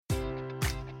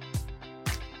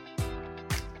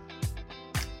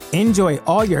Enjoy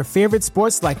all your favorite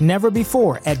sports like never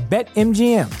before at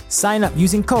BetMGM. Sign up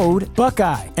using code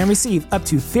Buckeye and receive up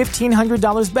to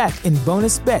 $1,500 back in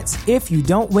bonus bets if you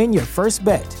don't win your first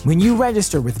bet. When you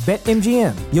register with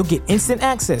BetMGM, you'll get instant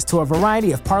access to a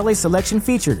variety of parlay selection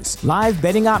features, live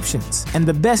betting options, and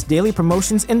the best daily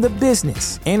promotions in the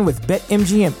business. And with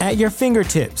BetMGM at your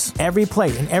fingertips, every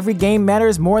play and every game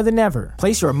matters more than ever.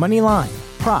 Place your money line,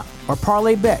 prop, or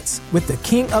parlay bets with the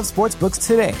king of sportsbooks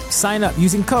today. Sign up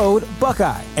using code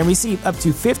Buckeye and receive up to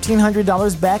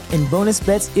 $1,500 back in bonus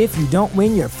bets if you don't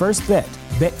win your first bet.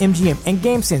 BetMGM and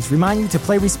GameSense remind you to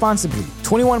play responsibly.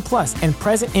 21 plus and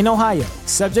present in Ohio,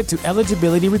 subject to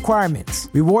eligibility requirements.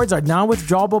 Rewards are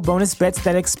non-withdrawable bonus bets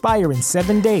that expire in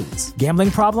 7 days. Gambling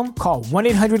problem? Call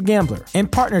 1-800-GAMBLER. In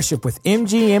partnership with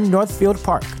MGM Northfield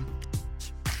Park.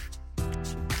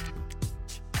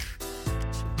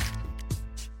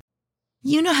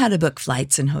 You know how to book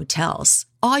flights and hotels.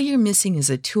 All you're missing is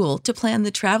a tool to plan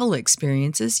the travel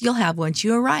experiences you'll have once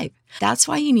you arrive. That's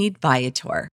why you need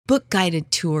Viator. Book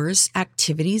guided tours,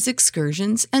 activities,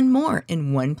 excursions, and more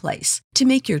in one place to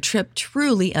make your trip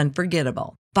truly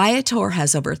unforgettable. Viator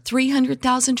has over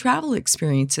 300,000 travel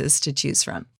experiences to choose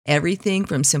from. Everything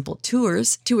from simple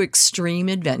tours to extreme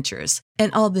adventures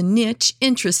and all the niche,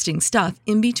 interesting stuff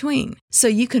in between. So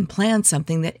you can plan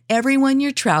something that everyone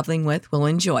you're traveling with will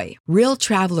enjoy. Real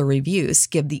traveler reviews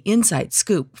give the inside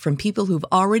scoop from people who've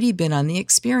already been on the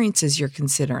experiences you're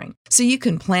considering. So you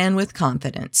can plan with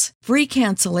confidence. Free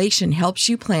cancellation helps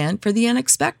you plan for the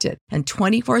unexpected. And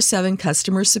 24/7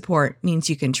 customer support means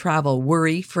you can travel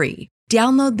worry-free.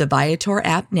 Download the Viator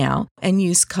app now and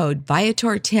use code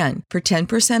Viator10 for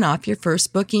 10% off your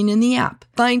first booking in the app.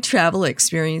 Find travel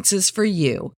experiences for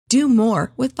you. Do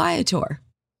more with Viator.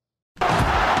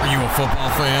 Are you a football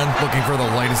fan looking for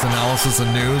the latest analysis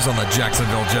and news on the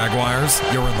Jacksonville Jaguars?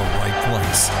 You're in the right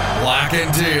place. Black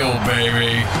and teal,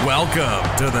 baby. Welcome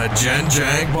to the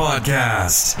GenJag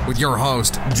podcast with your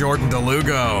host, Jordan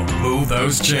DeLugo. Move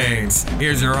those chains.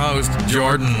 Here's your host,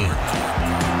 Jordan.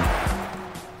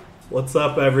 What's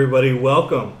up, everybody?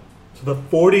 Welcome to the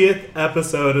 40th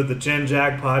episode of the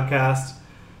GenJag podcast.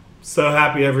 So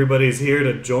happy everybody's here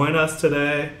to join us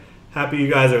today. Happy you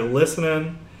guys are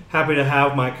listening. Happy to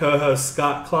have my co-host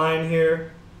Scott Klein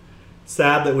here.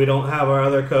 Sad that we don't have our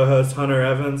other co-host Hunter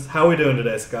Evans. How are we doing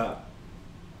today, Scott?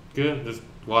 Good. Just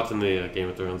watching the Game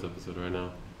of Thrones episode right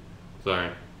now. Sorry.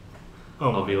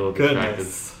 I'll be a little distracted.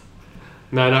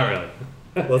 No, not really.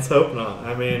 Let's hope not.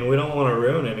 I mean, we don't want to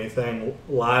ruin anything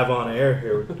live on air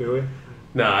here, do we?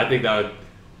 No, I think that would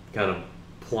kind of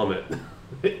plummet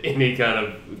any kind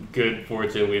of good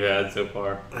fortune we've had so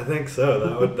far. I think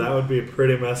so. That would be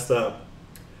pretty messed up.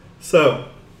 So,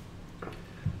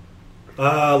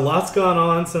 lots gone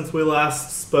on since we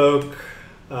last spoke.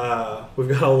 We've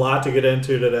got a lot to get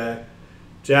into today.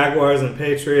 Jaguars and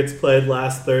Patriots played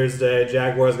last Thursday.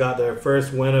 Jaguars got their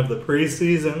first win of the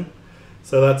preseason.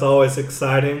 So that's always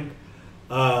exciting.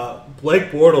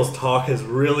 Blake Bortles talk has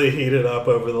really heated up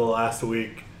over the last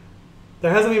week.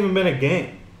 There hasn't even been a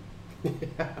game.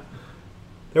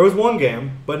 There was one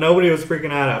game, but nobody was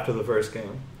freaking out after the first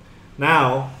game.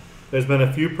 Now, there's been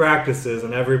a few practices,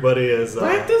 and everybody is...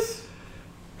 Practice?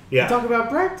 Yeah. You talk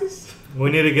about practice? We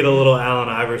need to get a little Allen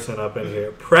Iverson up in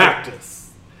here.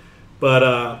 Practice.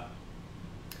 But,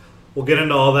 we'll get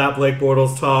into all that Blake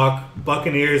Bortles talk.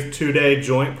 Buccaneers 2-day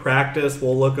joint practice.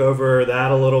 We'll look over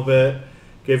that a little bit.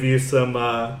 Give you some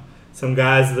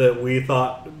guys that we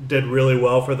thought did really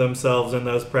well for themselves in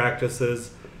those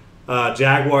practices.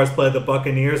 Jaguars play the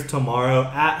Buccaneers tomorrow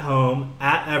at home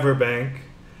at Everbank.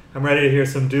 I'm ready to hear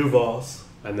some Duvals.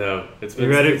 I know. It's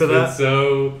been that?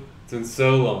 It's been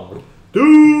so long.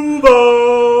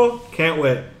 Duval! Can't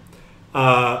wait.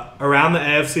 Around the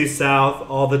AFC South,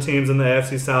 all the teams in the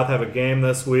AFC South have a game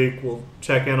this week. We'll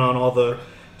check in on all the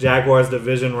Jaguars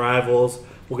division rivals.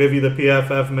 We'll give you the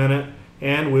PFF minute,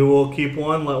 and we will keep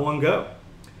one, let one go.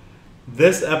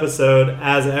 This episode,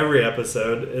 as every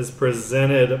episode, is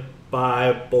presented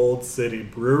by Bold City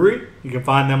Brewery. You can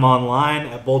find them online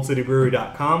at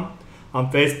boldcitybrewery.com,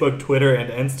 on Facebook, Twitter, and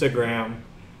Instagram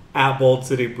at Bold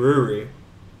City Brewery.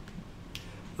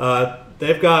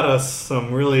 They've got us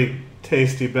some really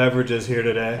tasty beverages here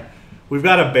today. We've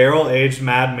got a barrel-aged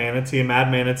Mad Manatee. Mad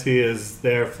Manatee is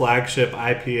their flagship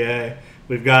IPA.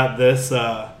 We've got this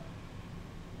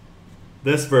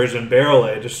version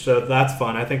barrel-aged, so that's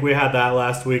fun. I think we had that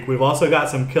last week. We've also got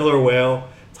some Killer Whale.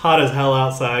 It's hot as hell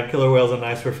outside. Killer Whale's a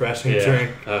nice, refreshing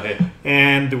drink. Okay.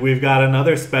 And we've got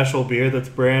another special beer that's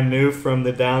brand new from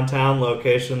the downtown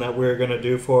location that we're going to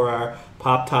do for our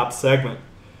Pop Top segment.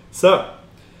 So,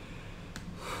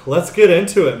 let's get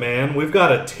into it, man. We've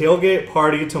got a tailgate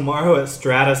party tomorrow at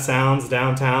Strata Sounds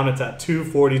downtown. It's at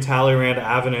 240 Talleyrand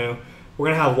Avenue. We're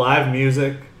going to have live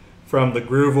music from the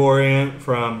Groove Orient,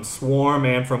 from Swarm,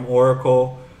 and from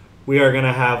Oracle. We are going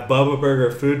to have Bubba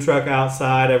Burger food truck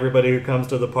outside. Everybody who comes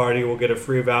to the party will get a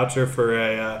free voucher for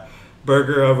a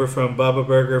burger over from Bubba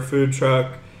Burger food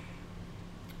truck.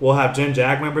 We'll have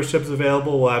GenJag memberships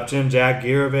available. We'll have GenJag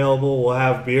gear available. We'll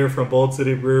have beer from Bold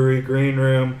City Brewery, Green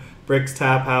Room, Bricks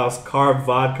Tap House. Carb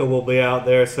Vodka will be out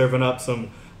there serving up some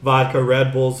vodka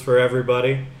Red Bulls for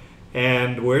everybody.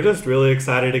 And we're just really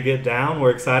excited to get down.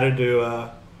 We're excited to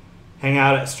hang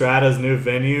out at Strata's new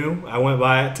venue. I went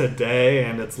by it today,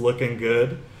 and it's looking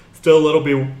good. Still a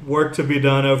little work to be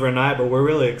done overnight, but we're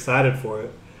really excited for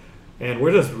it. And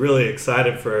we're just really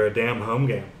excited for a damn home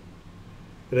game.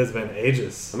 It has been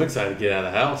ages. I'm excited to get out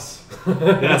of the house.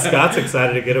 Yeah, Scott's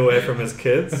excited to get away from his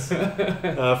kids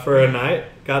for a night.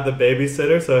 Got the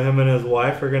babysitter, so him and his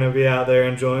wife are going to be out there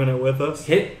enjoying it with us.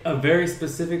 Hit a very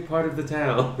specific part of the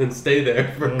town and stay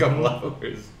there for a couple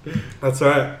hours. That's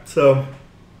right. So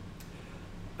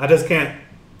I just can't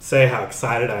say how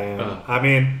excited I am. I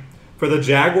mean, for the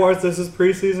Jaguars, this is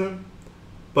preseason.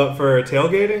 But for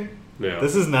tailgating,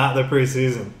 this is not the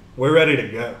preseason. We're ready to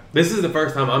go. This is the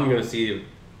first time I'm going to see you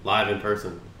live in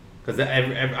person. Because I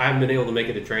haven't been able to make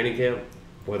it to training camp,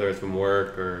 whether it's from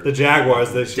work or... The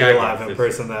Jaguars this year live in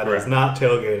person, that is, not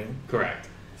tailgating. Correct.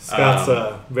 Scott's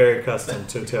very accustomed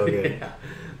to tailgating. Yeah.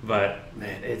 But,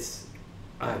 man,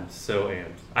 I'm so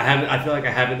amped. I feel like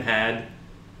I haven't had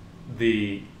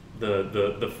the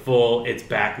full it's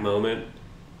back moment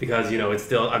because it's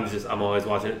still I'm always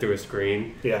watching it through a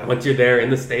screen. Yeah. Once you're there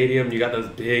in the stadium, you got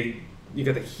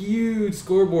the huge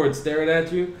scoreboard staring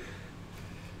at you.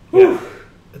 Yeah.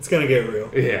 It's gonna get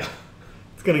real. Yeah.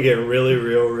 It's gonna get really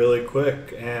real really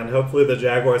quick, and hopefully the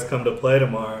Jaguars come to play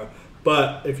tomorrow.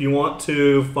 But if you want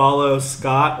to follow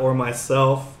Scott or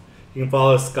myself, you can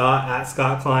follow Scott at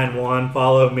Scott Klein 1.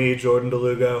 Follow me, Jordan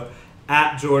DeLugo,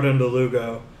 at Jordan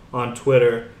DeLugo on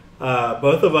Twitter.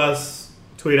 Both of us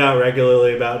tweet out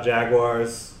regularly about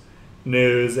Jaguars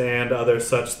news and other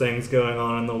such things going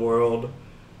on in the world.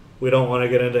 We don't want to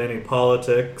get into any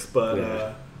politics,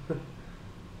 but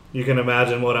you can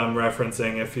imagine what I'm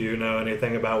referencing if you know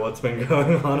anything about what's been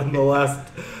going on in the last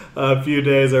few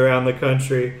days around the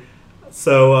country.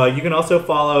 So you can also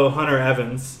follow Hunter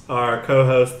Evans, our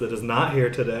co-host that is not here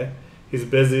today. He's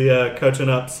busy coaching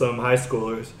up some high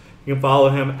schoolers. You can follow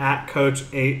him at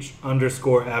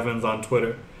CoachH_Evans on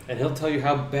Twitter. And he'll tell you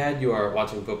how bad you are at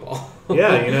watching football.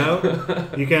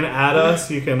 Yeah, you can add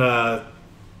us. You can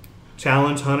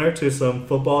challenge Hunter to some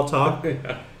football talk.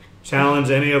 Yeah. Challenge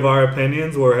any of our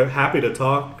opinions. We're happy to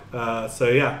talk.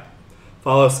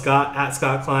 Follow Scott at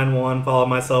Scott Klein 1. Follow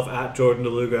myself at Jordan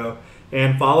DeLugo.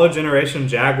 And follow Generation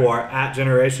Jaguar at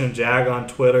Generation Jag on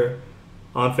Twitter,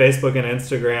 on Facebook and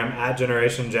Instagram at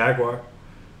Generation Jaguar.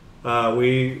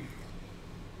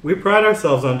 We pride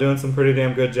ourselves on doing some pretty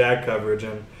damn good Jag coverage,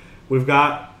 and we've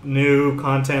got new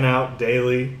content out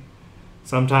daily,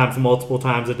 sometimes multiple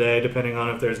times a day, depending on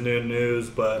if there's new news,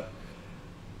 but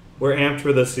we're amped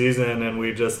for the season, and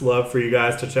we just love for you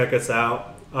guys to check us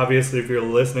out. Obviously, if you're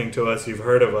listening to us, you've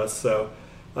heard of us, so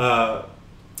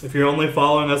if you're only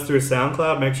following us through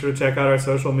SoundCloud, make sure to check out our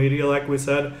social media, like we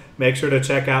said. Make sure to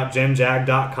check out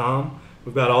GenJag.com.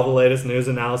 We've got all the latest news,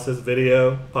 analysis,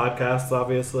 video, podcasts,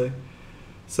 obviously.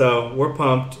 So we're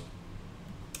pumped.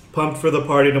 Pumped for the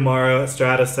party tomorrow at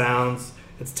Strata Sounds.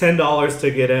 It's $10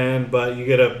 to get in, but you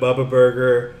get a Bubba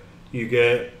Burger. You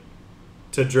get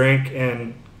to drink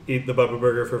and eat the Bubba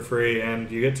Burger for free, and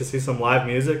you get to see some live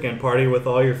music and party with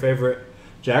all your favorite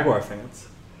Jaguar fans.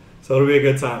 So it'll be a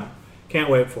good time. Can't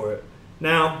wait for it.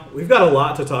 Now, we've got a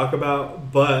lot to talk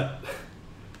about, but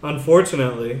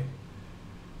unfortunately,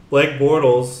 Blake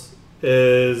Bortles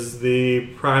is the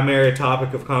primary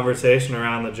topic of conversation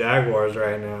around the Jaguars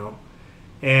right now.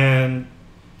 And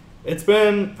it's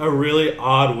been a really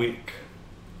odd week,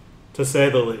 to say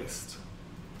the least.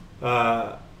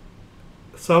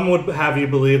 Some would have you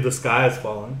believe the sky is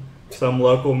falling. Some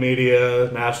local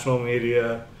media, national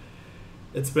media.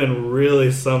 It's been really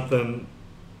something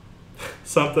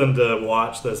to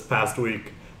watch this past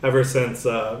week, ever since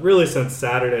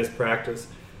Saturday's practice.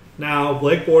 Now,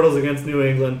 Blake Bortles against New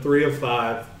England, 3 of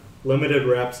 5, limited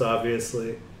reps,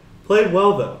 obviously. Played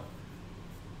well, though.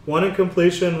 One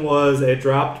incompletion was a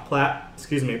dropped pass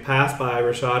by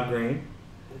Rashad Green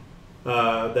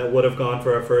that would have gone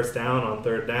for a first down on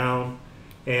third down.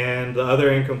 And the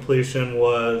other incompletion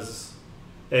was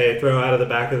a throw out of the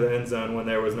back of the end zone when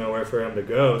there was nowhere for him to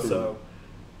go. So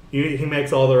he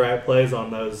makes all the right plays on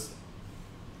those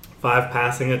 5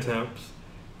 passing attempts.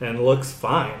 and looks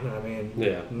fine. I mean,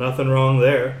 Yeah. nothing wrong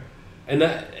there. And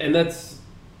that's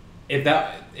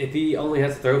if he only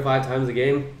has to throw 5 times a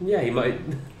game, yeah, he might.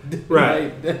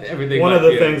 Right. Everything. One might of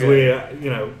the be things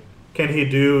okay. can he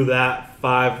do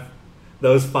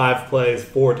those 5 plays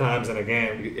 4 times in a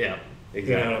game? Yeah, exactly.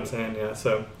 You know what I'm saying? Yeah.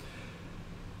 So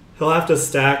he'll have to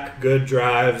stack good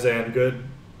drives and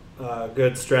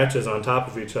good stretches on top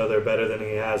of each other better than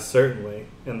he has certainly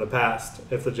in the past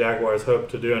if the Jaguars hope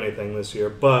to do anything this year.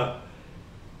 But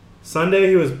Sunday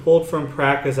he was pulled from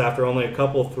practice after only a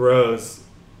couple throws.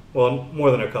 Well,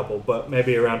 more than a couple, but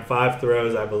maybe around 5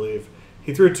 throws, I believe.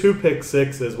 He threw 2 pick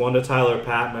sixes, one to Tyler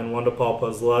Patman, one to Paul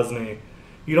Posluszny.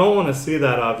 You don't want to see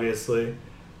that, obviously.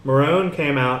 Marone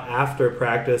came out after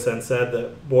practice and said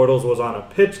that Bortles was on a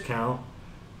pitch count.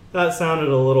 That sounded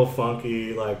a little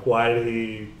funky. Like, why did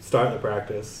he start the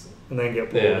practice and then get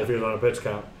pulled if he was on a pitch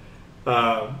count?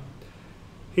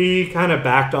 He kind of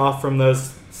backed off from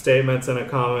those statements in a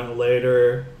comment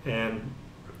later, and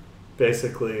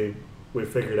basically we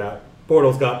figured out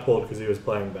Bortles got pulled because he was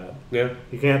playing bad. Yeah.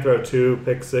 You can't throw 2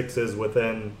 pick sixes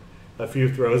within a few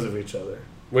throws of each other.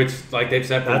 Which, like they've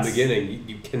said from the beginning,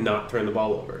 you cannot turn the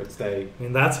ball over and stay. I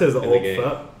mean, that's his old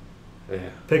foe. Yeah.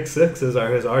 Pick sixes are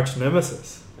his arch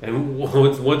nemesis. And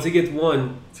once he gets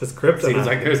one, it's his kryptonite. Seems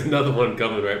like there's another one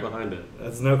coming right behind it.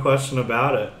 There's no question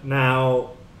about it.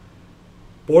 Now,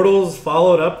 Bortles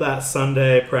followed up that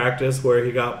Sunday practice where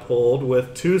he got pulled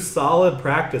with 2 solid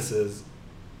practices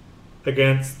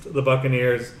against the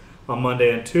Buccaneers on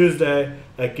Monday and Tuesday.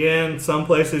 Again, some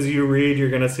places you read, you're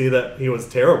going to see that he was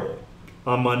terrible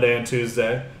on Monday and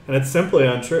Tuesday, and it's simply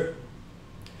untrue.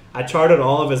 I charted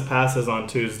all of his passes on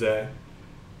Tuesday.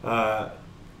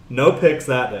 No picks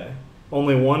that day.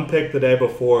 Only 1 pick the day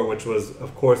before, which was,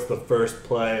 of course, the first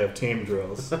play of team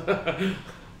drills.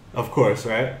 Of course,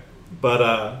 right?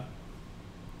 But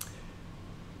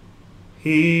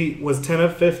he was 10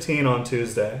 of 15 on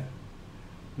Tuesday.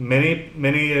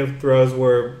 Many of throws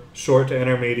were short to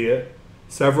intermediate.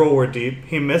 Several were deep.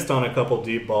 He missed on a couple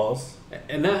deep balls.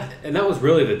 And that was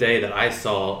really the day that I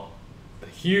saw a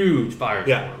huge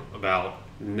firestorm about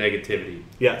negativity.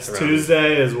 Yes,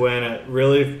 Tuesday is when it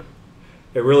really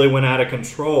went out of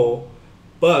control.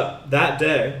 But that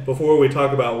day, before we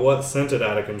talk about what sent it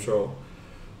out of control,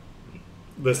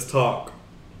 this talk,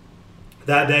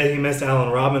 that day he missed Allen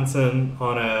Robinson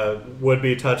on a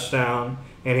would-be touchdown,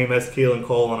 and he missed Keelan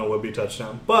Cole on a would-be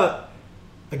touchdown. But,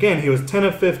 again, he was 10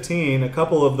 of 15. A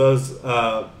couple of those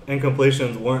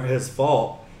incompletions weren't his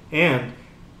fault. And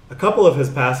a couple of his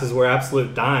passes were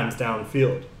absolute dimes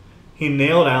downfield. He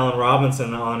nailed Allen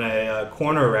Robinson on a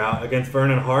corner route against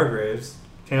Vernon Hargreaves,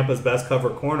 Tampa's best cover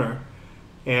corner,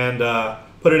 and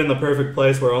put it in the perfect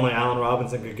place where only Allen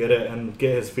Robinson could get it and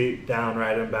get his feet down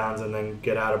right in bounds and then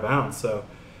get out of bounds. So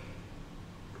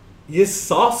you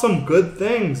saw some good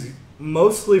things.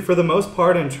 Mostly, for the most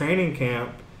part, in training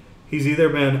camp, he's either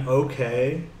been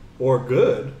okay or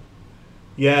good.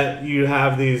 Yet you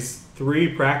have these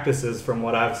 3 practices, from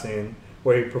what I've seen,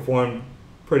 where he performed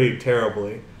pretty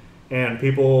terribly, and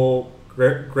people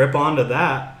grip onto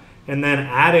that, and then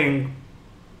adding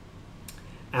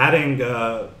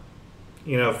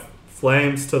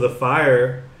flames to the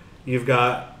fire. You've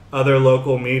got other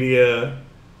local media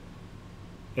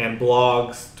and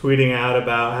blogs tweeting out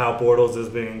about how Bortles is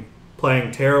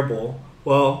playing terrible.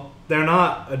 Well, they're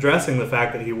not addressing the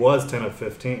fact that he was 10 of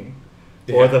 15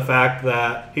 or the fact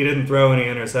that he didn't throw any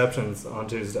interceptions on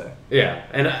Tuesday. Yeah,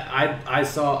 and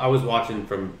I was watching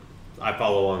I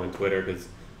follow along on Twitter because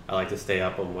I like to stay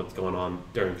up on what's going on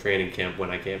during training camp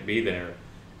when I can't be there.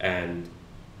 And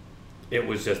it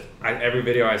was just, every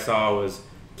video I saw was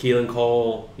Keelan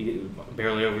Cole, he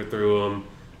barely overthrew him.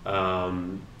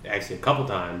 Actually, a couple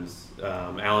times.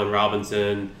 Allen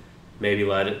Robinson maybe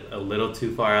let it a little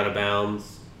too far out of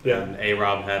bounds. Yeah. And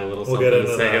A-Rob had a little something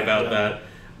to say about that.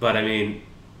 But, I mean,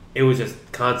 it was just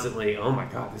constantly, oh, my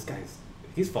God,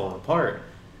 he's falling apart.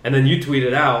 And then you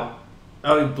tweeted out,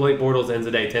 oh, Blake Bortles ends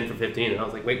the day 10 for 15. And I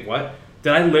was like, wait, what?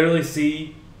 Did I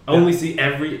literally only see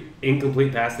every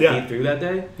incomplete pass that he threw that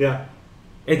day? Yeah.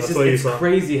 It's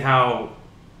crazy how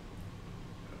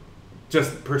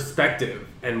just perspective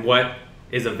and what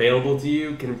is available to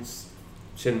you can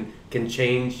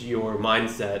change your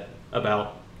mindset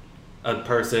about a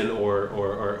person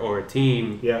or a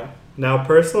team. Yeah. Now,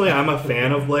 personally, I'm a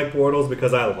fan of Blake Bortles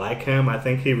because I like him. I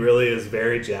think he really is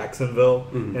very Jacksonville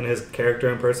in his character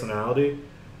and personality.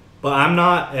 But I'm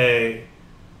not a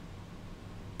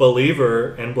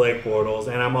believer in Blake Bortles,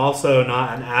 and I'm also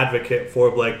not an advocate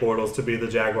for Blake Bortles to be the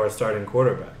Jaguars' starting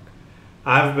quarterback.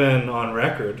 I've been on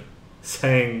record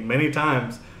saying many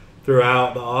times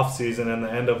throughout the offseason and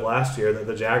the end of last year that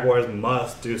the Jaguars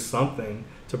must do something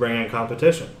to bring in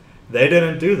competition. They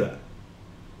didn't do that.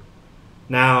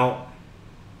 Now,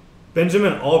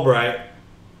 Benjamin Albright,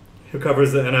 who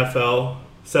covers the NFL,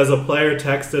 says a player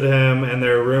texted him and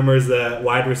there are rumors that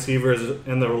wide receivers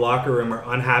in the locker room are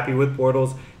unhappy with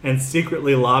Bortles and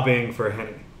secretly lobbying for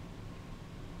Henne.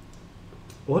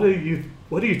 What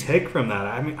do you take from that?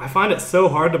 I mean, I find it so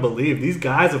hard to believe. These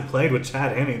guys have played with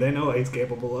Chad Henne. They know what he's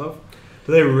capable of.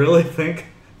 Do they really think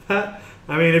that?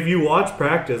 I mean, if you watch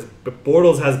practice,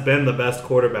 Bortles has been the best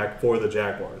quarterback for the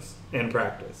Jaguars in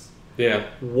practice. Yeah.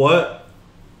 What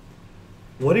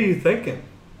are you thinking?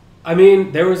 I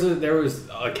mean, there was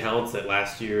accounts that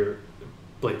last year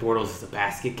Blake Bortles is a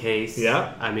basket case.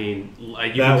 Yeah. I mean,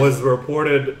 that was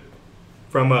reported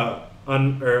from a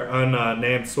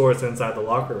unnamed source inside the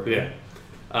locker room. Yeah.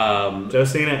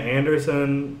 Josina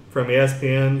Anderson from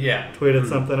ESPN tweeted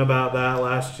something about that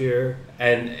last year.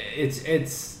 And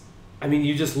it's I mean,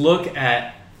 you just look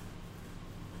at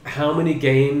how many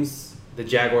games the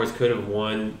Jaguars could have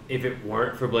won if it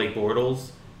weren't for Blake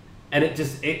Bortles, and it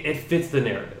fits the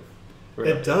narrative.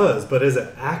 Really. It does, but is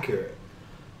it accurate?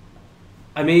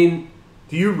 I mean,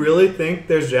 do you really think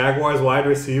there's Jaguars wide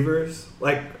receivers?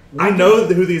 Like, we know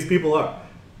who these people are.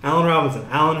 Allen Robinson,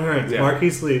 Allen Hurns,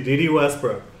 Marquise Lee, D.D.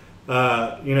 Westbrook,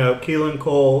 Keelan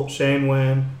Cole, Shane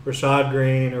Wynn, Rashad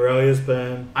Green, Aurelius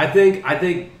Ben. I think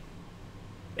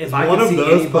if I one could of see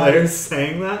those anybody, players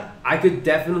saying that, I could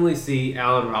definitely see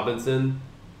Allen Robinson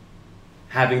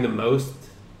having the most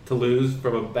to lose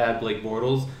from a bad Blake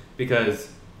Bortles because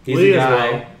he's Lee a guy.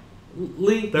 as well.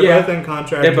 Lee, They're both in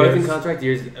contract They're both years. in contract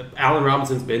years. Allen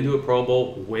Robinson's been to a Pro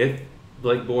Bowl with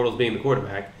Blake Bortles being the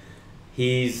quarterback.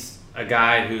 He's a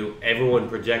guy who everyone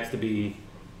projects to be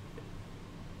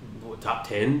top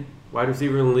 10 wide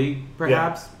receiver in the league,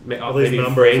 perhaps. Yeah. At least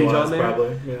numbers on there.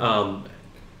 Probably. Yeah.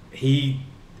 He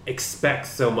expects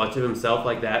so much of himself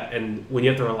like that, and when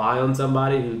you have to rely on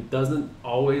somebody who doesn't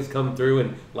always come through,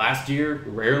 and last year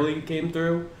rarely came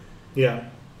through,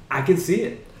 I can see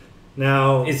it.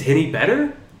 Now, is Henne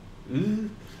better?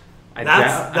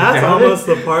 That's almost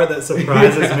the part that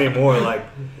surprises me more. Like,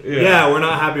 we're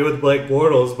not happy with Blake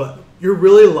Bortles, but you're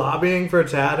really lobbying for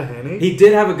Chad Henne? He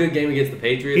did have a good game against the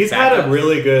Patriots. He's had a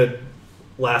really good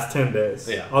last 10 days.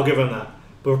 Yeah. I'll give him that.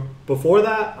 But before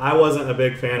that, I wasn't a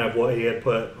big fan of what he had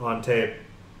put on tape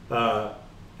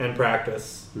in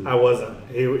practice. I wasn't.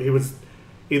 He was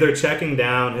either checking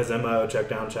down his MO, check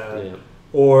down Chad,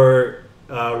 or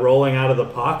rolling out of the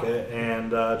pocket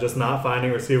and just not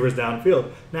finding receivers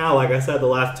downfield. Now, like I said, the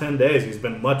last 10 days, he's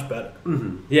been much better.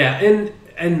 Mm-hmm. Yeah,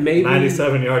 and maybe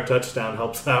 97-yard touchdown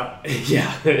helps out.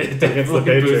 Yeah, it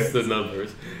definitely boosts the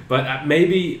numbers. But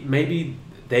maybe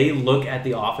they look at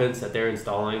the offense that they're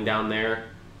installing down there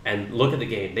and look at the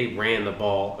game. They ran the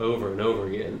ball over and over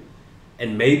again.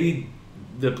 And maybe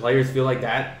the players feel like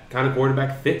that kind of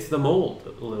quarterback fits the mold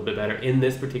a little bit better in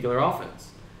this particular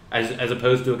offense. As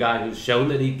opposed to a guy who's shown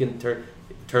that he can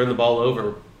turn the ball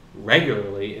over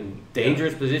regularly in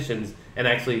dangerous positions and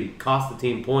actually cost the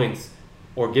team points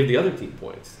or give the other team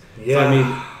points. Yeah. So, I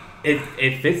mean,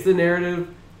 it fits the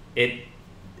narrative. It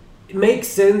makes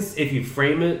sense if you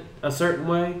frame it a certain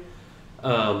way.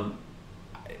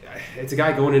 It's a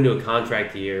guy going into a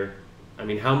contract year. I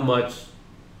mean, how much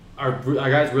are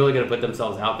guys really going to put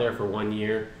themselves out there for 1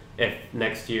 year if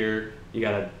next year you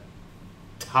got a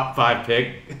top 5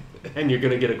 pick and you're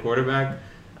going to get a quarterback?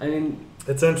 I mean,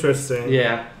 it's interesting.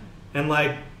 Yeah. And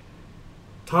like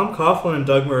Tom Coughlin and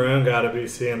Doug Marrone got to be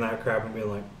seeing that crap and being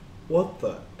like, what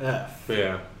the F?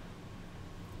 Yeah.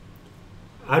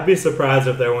 I'd be surprised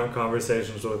if there weren't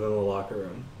conversations within the locker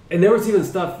room. And there was even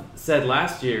stuff said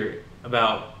last year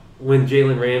about when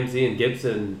Jalen Ramsey and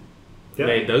Gibson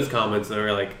made those comments. They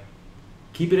were like,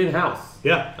 keep it in-house.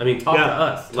 Yeah. I mean, talk to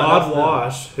us. Todd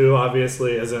Wash, who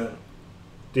obviously isn't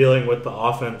dealing with the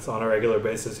offense on a regular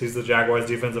basis, he's the Jaguars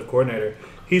defensive coordinator.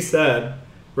 He said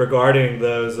regarding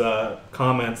those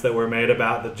comments that were made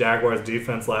about the Jaguars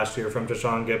defense last year from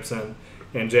Deshaun Gibson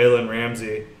and Jalen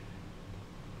Ramsey,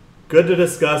 good to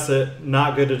discuss it,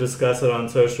 not good to discuss it on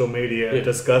social media. Yeah.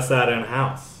 Discuss that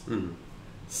in-house. Mm.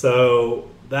 So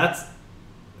that's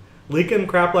leaking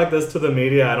crap like this to the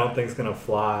media. I don't think is going to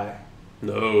fly.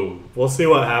 No. We'll see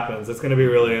what happens. It's going to be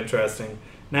really interesting.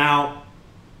 Now,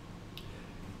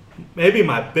 maybe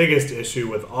my biggest issue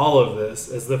with all of this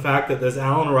is the fact that this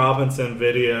Allen Robinson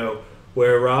video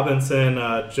where Robinson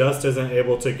just isn't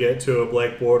able to get to a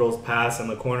Blake Bortles pass in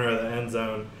the corner of the end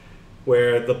zone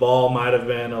where the ball might have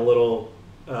been a little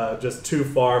just too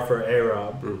far for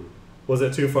A-Rob Was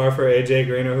it too far for A.J.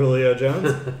 Green or Julio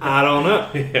Jones? I don't know.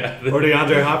 Or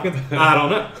DeAndre Hopkins? I don't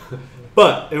know.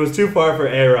 But it was too far for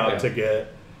A-Rob to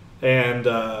get. And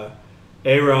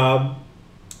A-Rob,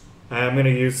 I'm going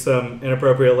to use some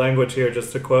inappropriate language here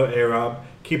just to quote A-Rob,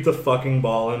 keep the fucking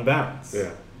ball in bounds.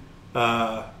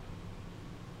 I've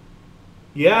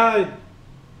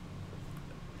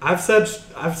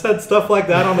said stuff like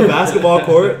that on the basketball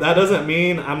court. That doesn't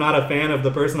mean I'm not a fan of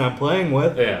the person I'm playing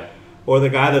with or the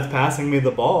guy that's passing me the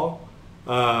ball.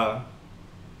 I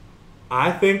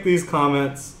think these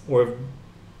comments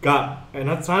and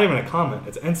that's not even a comment.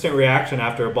 It's instant reaction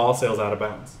after a ball sails out of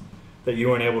bounds that you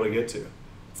weren't able to get to.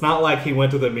 It's not like he went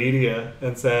to the media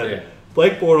and said,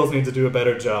 Blake Bortles needs to do a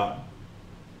better job.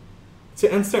 It's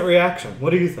an instant reaction. What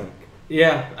do you think?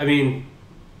 Yeah, I mean,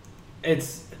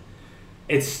 it's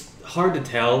hard to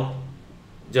tell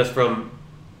just from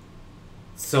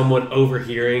someone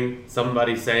overhearing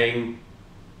somebody saying,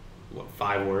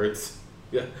 5 words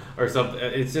or something.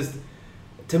 It's just,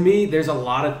 to me, there's a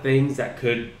lot of things that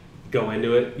could go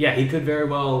into it. Yeah, he could very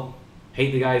well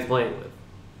hate the guy he's playing with.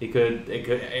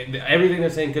 Everything they're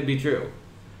saying could be true.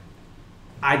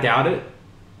 I doubt it,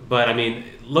 but I mean,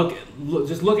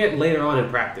 just look at later on in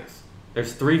practice.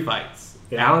 There's 3 fights.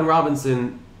 Yeah. Allen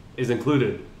Robinson is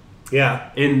included.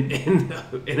 Yeah. In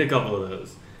a couple of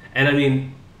those. And I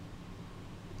mean,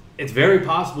 it's very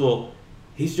possible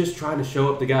he's just trying to show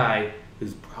up the guy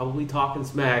who's probably talking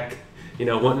smack,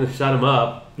 wanting to shut him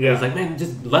up. Yeah. He's like, man,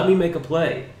 just let me make a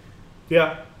play.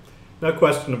 Yeah. No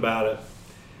question about it.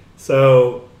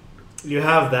 So you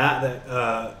have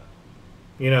that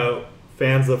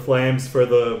fans the Flames for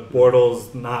the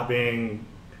Bortles not being,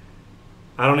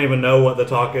 I don't even know what the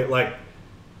talk is. Like,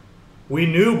 we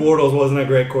knew Bortles wasn't a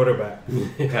great quarterback.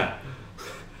 Yeah.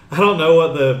 I don't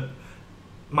know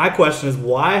my question is,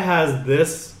 why has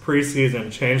this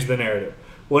preseason changed the narrative?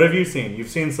 What have you seen? You've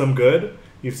seen some good.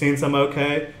 You've seen some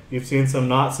okay. You've seen some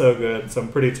not so good, some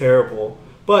pretty terrible.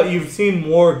 But you've seen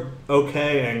more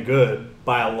okay and good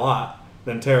by a lot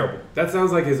than terrible. That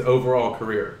sounds like his overall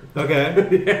career.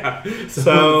 Okay. Yeah.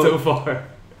 So far.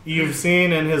 You've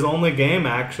seen in his only game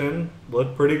action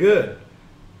look pretty good.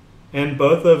 And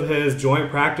both of his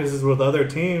joint practices with other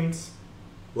teams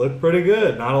look pretty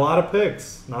good. Not a lot of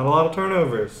picks. Not a lot of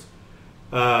turnovers.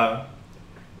 I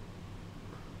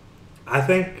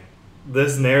think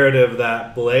this narrative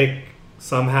that Blake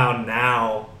somehow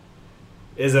now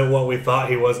isn't what we thought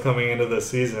he was coming into this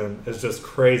season is just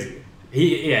crazy.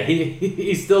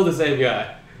 He's still the same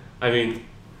guy. I mean,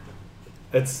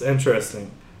 it's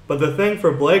interesting. But the thing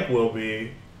for Blake will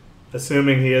be,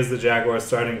 assuming he is the Jaguars'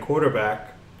 starting quarterback,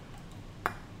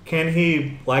 can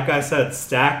he, like I said,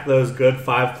 stack those good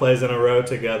 5 plays in a row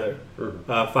together,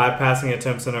 5 passing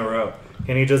attempts in a row?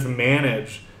 Can he just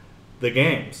manage the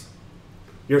games?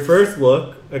 Your first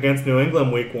look against New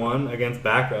England week 1, against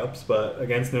backups, but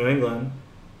against New England,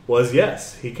 was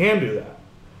yes, he can do that.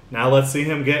 Now let's see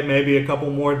him get maybe a couple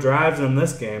more drives in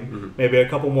this game, maybe a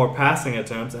couple more passing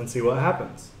attempts, and see what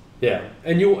happens. Yeah,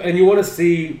 and you want to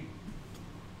see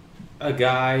a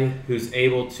guy who's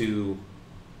able to,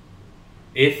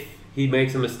 if he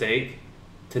makes a mistake,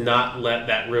 to not let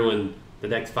that ruin the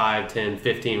next 5, 10,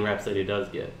 15 reps that he does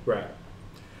get. Right.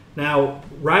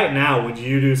 Right now, would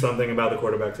you do something about the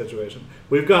quarterback situation?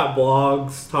 We've got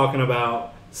blogs talking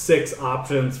about 6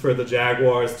 options for the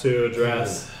Jaguars to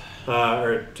address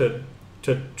or to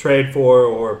trade for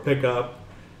or pick up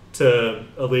to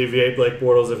alleviate Blake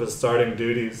Bortles of his starting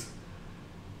duties.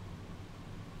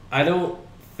 I don't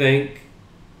think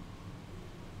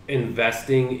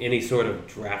investing any sort of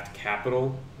draft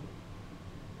capital,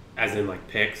 as in like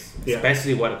picks,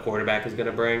 especially what a quarterback is going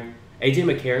to bring. A.J.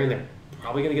 McCarron, they're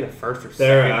probably going to get a first or second.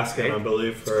 They're asking, pick. I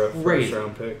believe, for a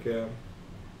first-round pick, yeah.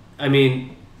 I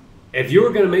mean, if you were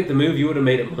going to make the move, you would have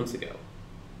made it months ago.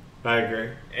 I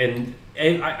agree. And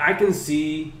I can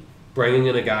see bringing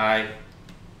in a guy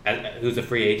who's a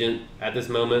free agent at this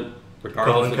moment,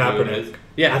 regardless of who it is.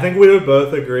 Yeah. I think we would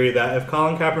both agree that if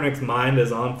Colin Kaepernick's mind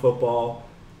is on football,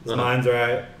 his mind's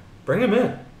right, bring him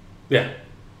in. Yeah.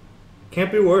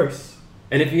 Can't be worse.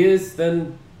 And if he is,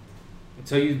 then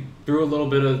so you threw a little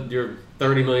bit of your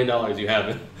 $30 million you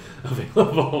have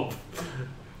available.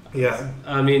 Yeah.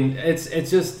 I mean, it's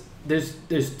just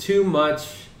there's too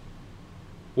much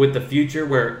with the future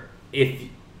where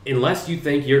unless you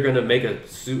think you're going to make a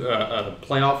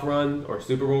playoff run or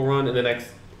Super Bowl run in the next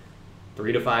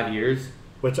 3 to 5 years,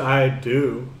 which I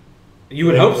do, you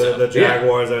would hope so. The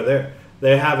Jaguars are there.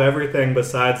 They have everything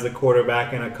besides the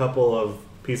quarterback and a couple of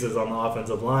pieces on the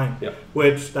offensive line. Yep.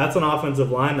 Which that's an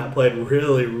offensive line that played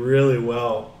really, really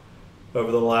well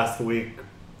over the last week,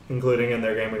 including in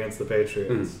their game against the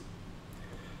Patriots.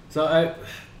 So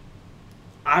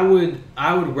I would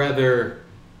rather.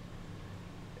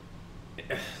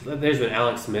 There's been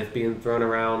Alex Smith being thrown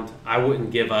around. I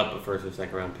wouldn't give up a first or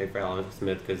second round pick for Alex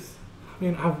Smith because. I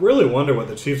mean, I really wonder what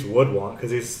the Chiefs would want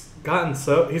because he's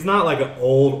not like an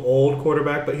old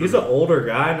quarterback, but he's an older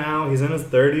guy now. He's in his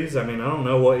 30s. I mean, I don't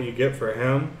know what you get for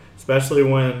him, especially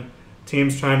when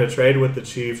teams trying to trade with the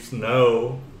Chiefs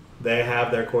know they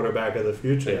have their quarterback of the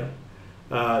future.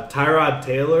 Yeah. Tyrod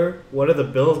Taylor, what are the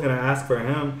Bills going to ask for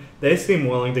him? They seem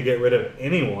willing to get rid of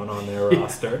anyone on their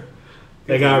roster.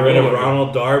 They got rid of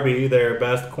Ronald Darby, their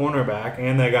best cornerback,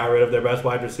 and they got rid of their best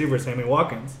wide receiver, Sammy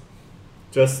Watkins,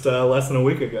 just less than a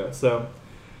week ago. So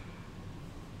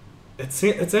it's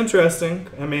interesting.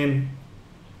 I mean,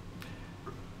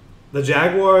 the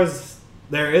Jaguars,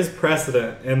 there is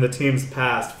precedent in the team's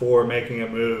past for making a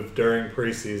move during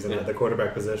preseason at the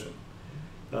quarterback position.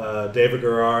 David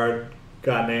Garrard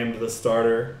got named the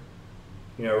starter,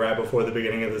 right before the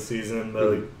beginning of the season,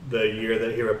 the year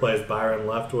that he replaced Byron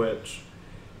Leftwich.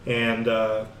 And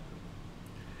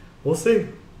we'll see.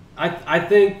 I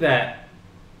think that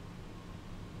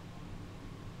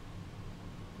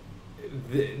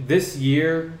this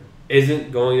year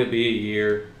isn't going to be a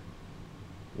year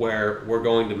where we're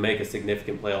going to make a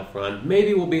significant playoff run.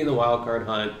 Maybe we'll be in the wild card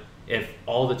hunt if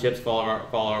all the chips fall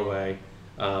our way.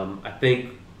 I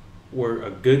think we're a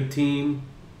good team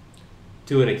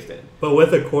to an extent. But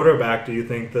with a quarterback, do you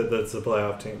think that that's a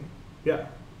playoff team? Yeah.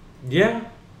 Yeah.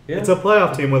 It's a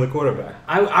playoff team with a quarterback.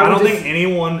 I don't think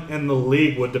anyone in the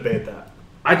league would debate that.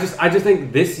 I just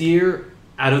think this year,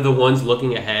 out of the ones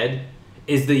looking ahead,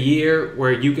 is the year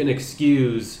where you can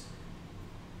excuse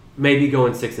maybe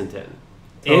going 6-10.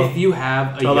 If you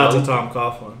have a young... Tell that to Tom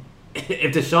Coughlin.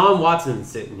 If Deshaun Watson's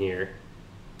sitting here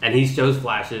and he shows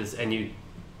flashes and you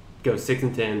go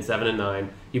 6-10, 7-9,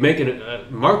 you make a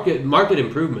market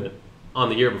improvement on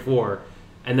the year before,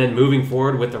 and then moving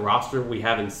forward with the roster we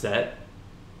haven't set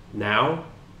now,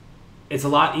 it's a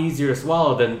lot easier to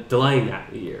swallow than delaying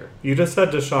that a year. You just said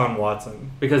Deshaun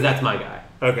Watson. Because that's my guy.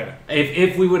 Okay.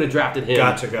 If we would have drafted him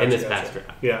in this past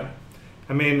draft. Yeah.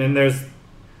 I mean, and there's,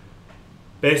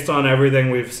 based on everything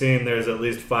we've seen, there's at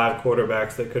least 5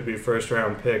 quarterbacks that could be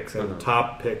first-round picks and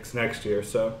top picks next year.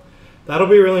 So that'll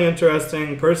be really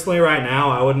interesting. Personally, right now,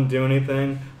 I wouldn't do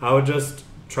anything. I would just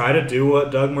try to do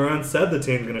what Doug Marrone said the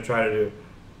team's going to try to do.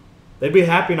 They'd be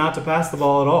happy not to pass the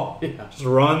ball at all. Yeah. Just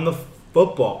run the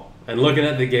football. And looking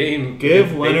at the game,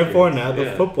 give Leonard Fournette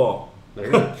the football. They're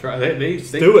going to try. They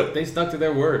do it. They stuck to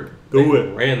their word. They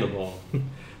ran the ball.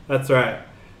 That's right.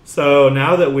 So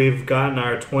now that we've gotten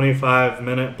our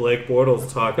 25-minute Blake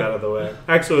Bortles talk out of the way,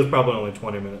 actually it was probably only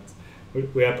 20 minutes.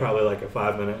 We had probably like a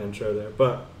 5-minute intro there,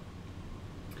 but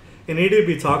it needed to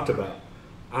be talked about.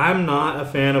 I'm not a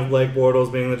fan of Blake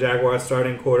Bortles being the Jaguars'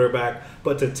 starting quarterback,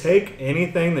 but to take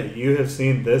anything that you have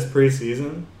seen this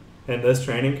preseason and this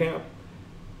training camp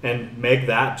and make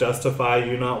that justify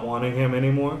you not wanting him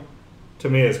anymore, to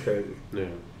me is crazy. Yeah.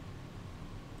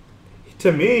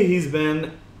 To me, he's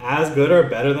been as good or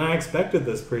better than I expected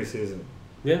this preseason.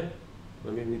 Yeah.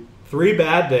 I mean, 3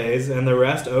 bad days and the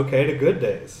rest okay to good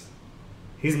days.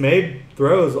 He's made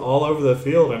throws all over the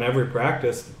field in every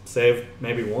practice, save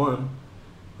maybe 1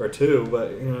 or 2,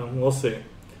 but we'll see.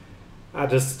 I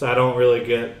don't really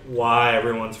get why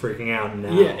everyone's freaking out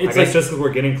now. Yeah, I guess just because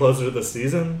we're getting closer to the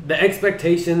season. The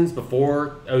expectations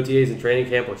before OTAs and training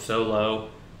camp were so low,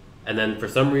 and then for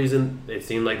some reason it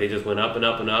seemed like they just went up and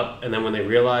up and up, and then when they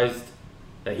realized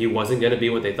that he wasn't going to be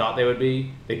what they thought they would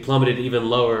be, they plummeted even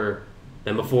lower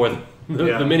than before the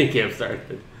minicamp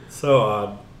started. So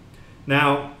odd.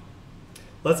 Now,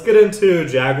 let's get into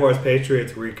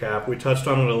Jaguars-Patriots recap. We touched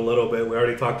on it a little bit. We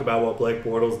already talked about what Blake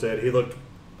Bortles did. He looked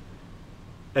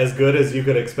as good as you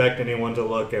could expect anyone to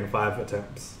look in 5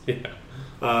 attempts.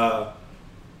 Yeah.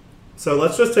 So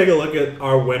let's just take a look at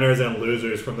our winners and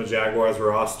losers from the Jaguars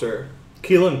roster.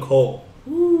 Keelan Cole.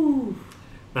 Woo.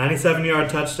 97-yard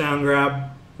touchdown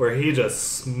grab where he just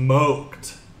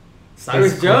smoked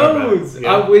Cyrus Jones.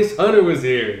 Yeah. I wish Hunter was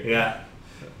here. Yeah.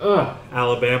 Ugh.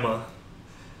 Alabama.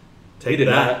 He did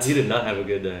not have a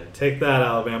good day. Take that,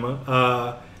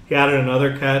 Alabama. He added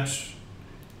another catch.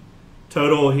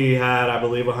 Total, he had, I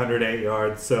believe, 108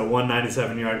 yards. So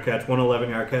 197-yard catch,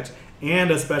 111-yard catch, and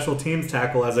a special teams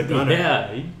tackle as a gunner.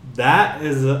 Yeah.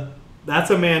 That's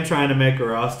a man trying to make a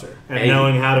roster and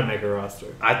knowing how to make a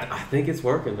roster. I think it's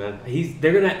working, man.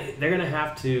 They're gonna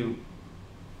have to.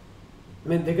 I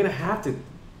mean, they're gonna have to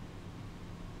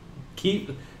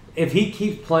keep. If he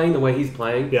keeps playing the way he's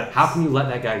playing, how can you let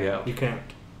that guy go? You can't.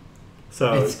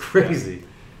 So it's crazy.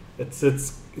 Yeah. It's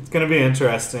going to be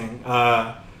interesting.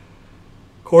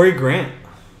 Corey Grant,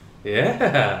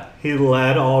 Yeah. He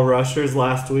led all rushers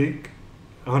last week,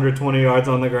 120 yards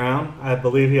on the ground. I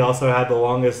believe he also had the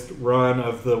longest run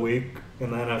of the week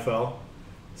in the NFL,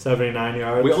 79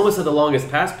 yards. We almost had the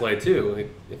longest pass play, too. Like,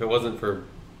 if it wasn't for,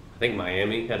 I think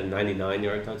Miami had a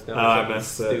 99-yard touchdown. Oh, I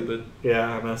missed it. Stupid.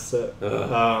 Yeah, I missed it.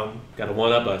 Got to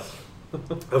one-up us.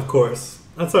 Of course.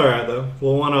 That's all right, though.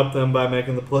 We'll one-up them by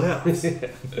making the playoffs.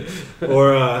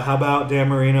 Or how about Dan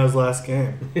Marino's last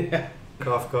game? Yeah.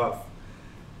 Cough, cough.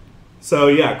 So,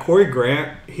 yeah, Corey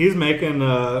Grant, he's making...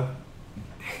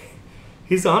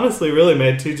 he's honestly really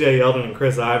made TJ Yeldon and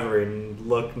Chris Ivory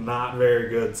look not very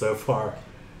good so far.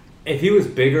 If he was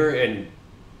bigger and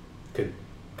could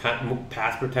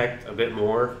pass protect a bit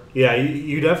more... Yeah,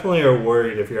 you definitely are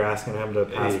worried if you're asking him to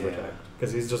pass protect.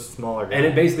 Because he's just a smaller guy. And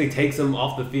it basically takes him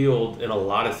off the field in a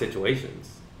lot of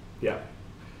situations. Yeah.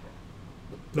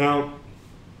 Now,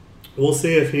 we'll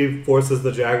see if he forces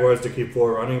the Jaguars to keep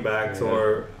 4 running backs,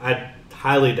 or I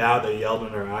highly doubt that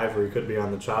Yeldon or Ivory could be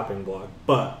on the chopping block.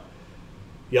 But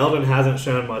Yeldon hasn't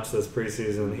shown much this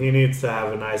preseason. He needs to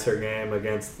have a nicer game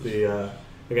against the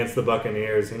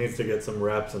Buccaneers. He needs to get some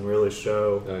reps and really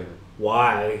show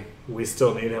why we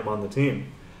still need him on the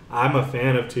team. I'm a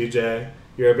fan of TJ.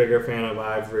 You're a bigger fan of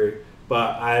Ivory,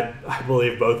 but I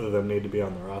believe both of them need to be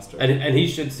on the roster. And he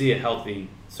should see a healthy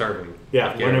serving.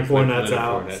 Yeah, Leonard Fournette's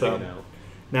out.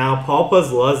 Now, Paul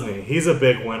Posluszny, he's a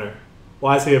big winner.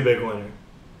 Why is he a big winner?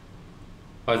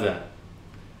 Why's that?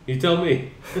 You tell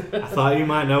me. I thought you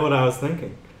might know what I was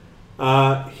thinking.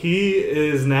 He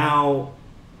is now,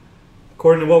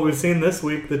 according to what we've seen this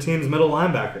week, the team's middle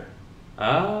linebacker.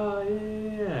 Oh,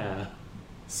 yeah.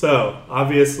 So,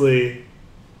 obviously,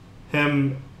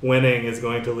 him winning is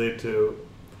going to lead to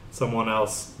someone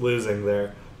else losing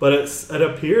there. But it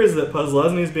appears that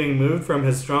Posluszny is being moved from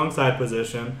his strong side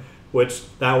position, which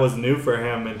that was new for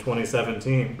him in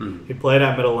 2017. He played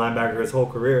at middle linebacker his whole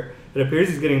career. It appears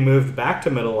he's getting moved back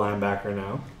to middle linebacker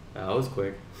now. That was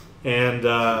quick. And,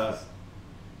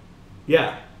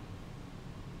 yeah.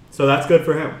 So that's good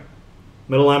for him.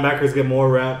 Middle linebackers get more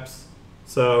reps.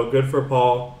 So good for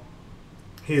Paul.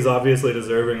 He's obviously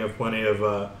deserving of plenty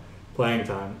of playing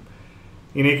time.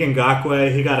 Unique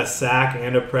Ngakoue, he got a sack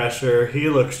and a pressure. He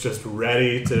looks just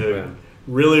really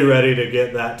ready to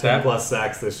get that 10-plus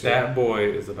sacks this year. That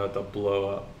boy is about to blow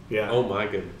up. Yeah. Oh, my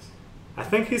goodness. I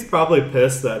think he's probably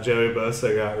pissed that Joey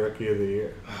Bosa got Rookie of the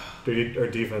Year. Or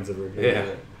Defensive Rookie of the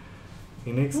Year.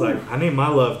 Unique's like, I need my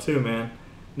love too, man.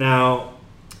 Now,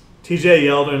 TJ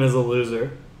Yeldon is a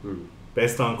loser,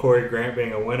 based on Corey Grant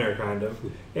being a winner, kind of.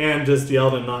 And just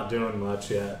Yeldon not doing much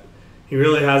yet. He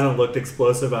really hasn't looked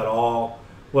explosive at all.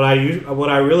 What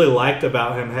I really liked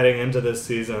about him heading into this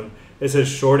season is his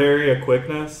short area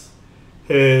quickness,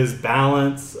 his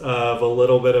balance of a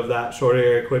little bit of that short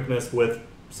area quickness with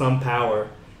some power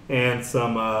and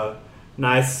some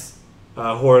nice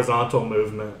horizontal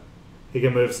movement. He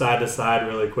can move side to side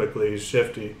really quickly. He's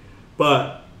shifty.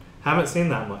 But haven't seen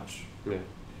that much. Yeah.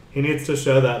 He needs to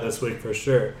show that this week for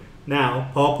sure. Now,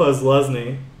 Paul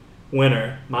Posluszny,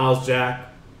 winner. Miles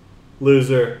Jack,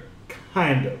 loser,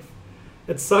 kind of.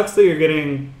 It sucks that you're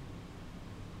getting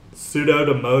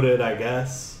pseudo-demoted, I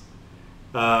guess,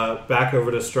 back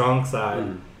over to strong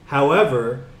side.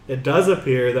 However, it does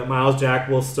appear that Miles Jack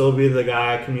will still be the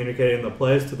guy communicating the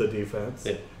plays to the defense,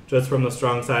 just from the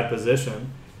strong side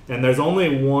position. And there's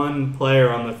only one player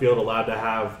on the field allowed to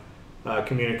have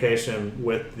communication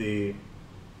with the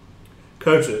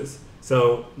coaches.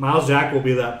 So Miles Jack will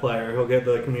be that player. He'll get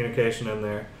the communication in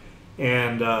there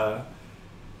and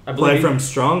play from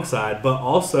strong side. But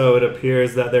also it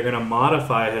appears that they're going to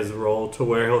modify his role to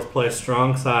where he'll play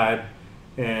strong side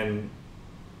and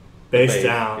base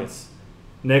downs. Yes.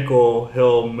 Nickel,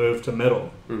 he'll move to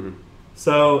middle.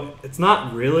 So it's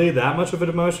not really that much of a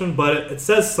demotion, but it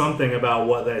says something about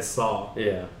what they saw.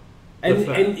 Yeah.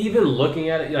 And even looking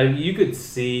at it, you could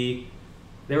see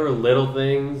there were little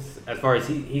things as far as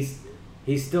he's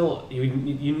still,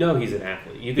 you know he's an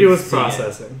athlete. He was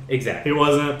processing. Exactly. He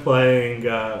wasn't playing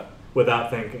without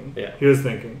thinking. Yeah. He was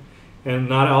thinking. And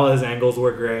not all his angles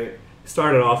were great. He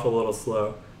started off a little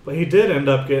slow. But he did end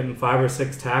up getting 5 or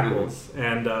 6 tackles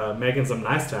and making some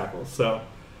nice tackles. So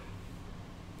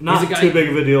not too big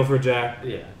of a deal for Jack.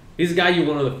 Yeah. He's a guy you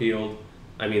want on the field.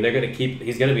 I mean,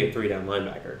 he's going to be a 3-down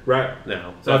linebacker. Right.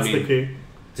 Now. So, that's the key.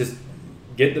 Just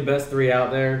get the best 3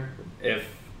 out there. If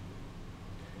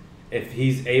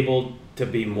he's able to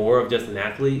be more of just an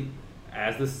athlete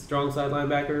as the strong side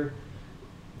linebacker,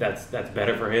 that's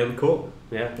better for him. Cool.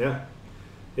 Yeah.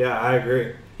 Yeah, I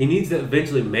agree. He needs to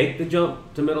eventually make the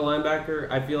jump to middle linebacker,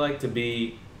 I feel like, to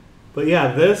be... But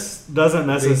yeah, this doesn't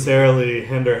necessarily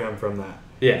hinder him from that.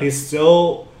 Yeah. He's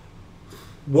still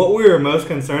what we were most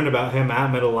concerned about him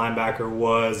at middle linebacker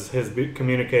was his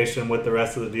communication with the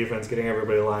rest of the defense, getting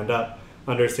everybody lined up,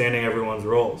 understanding everyone's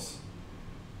roles.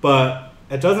 But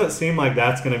it doesn't seem like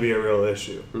that's going to be a real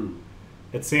issue.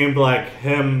 It seemed like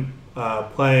him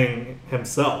playing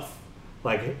himself,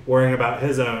 like worrying about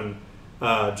his own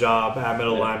job at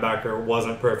middle linebacker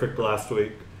wasn't perfect last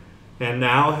week. And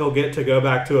now he'll get to go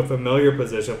back to a familiar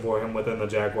position for him within the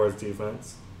Jaguars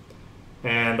defense.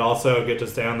 And also get to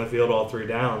stay on the field all 3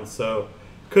 downs. So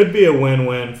could be a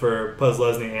win-win for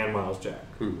Puslesny and Miles Jack.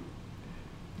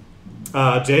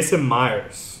 Jason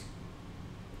Myers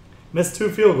missed 2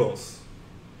 field goals.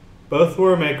 Both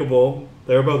were makeable.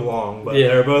 They were both long, but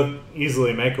they were both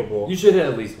easily makeable. You should hit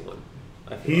at least one.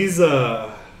 He's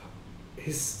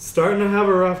starting to have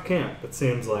a rough camp, it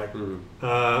seems like.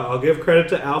 I'll give credit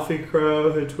to Alfie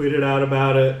Crow, who tweeted out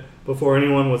about it before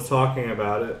anyone was talking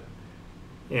about it.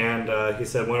 And he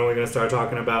said, when are we going to start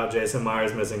talking about Jason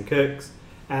Myers missing kicks?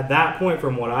 At that point,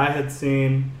 from what I had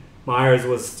seen, Myers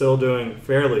was still doing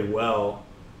fairly well.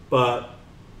 But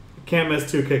you can't miss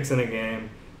 2 kicks in a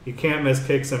game. You can't miss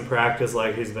kicks in practice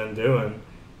like he's been doing.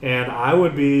 And I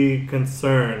would be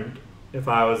concerned if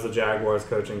I was the Jaguars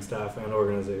coaching staff and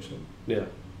organization. Yeah.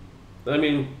 I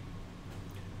mean,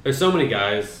 there's so many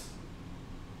guys.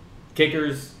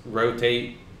 Kickers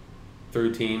rotate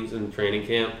through teams in training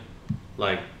camp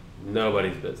like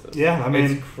nobody's business. Yeah, I mean,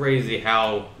 it's crazy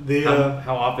how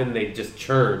often they just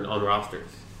churn on rosters.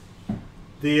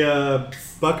 The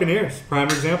Buccaneers, prime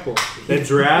example. They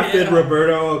drafted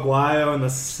Roberto Aguayo in the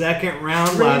 2nd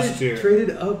round last year.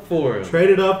 Traded up for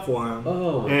him.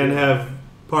 Oh, and have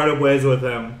parted ways with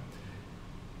him,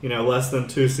 less than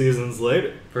 2 seasons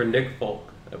later. For Nick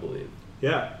Folk, I believe.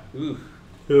 Yeah. Oof.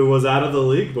 Who was out of the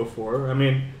league before. I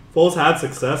mean, Folk,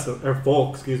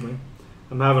 excuse me.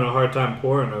 I'm having a hard time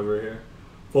pouring over here.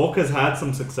 Folk has had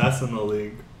some success in the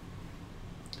league.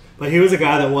 But he was a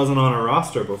guy that wasn't on a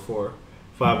roster before,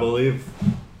 if I believe.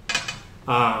 If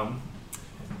I'm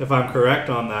correct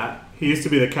on that. He used to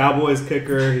be the Cowboys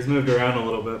kicker. He's moved around a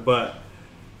little bit, but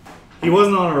he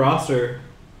wasn't on a roster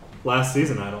last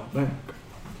season, I don't think.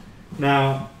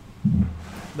 Now,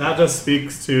 that just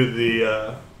speaks to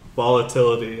the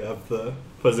volatility of the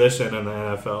position in the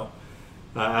NFL.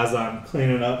 As I'm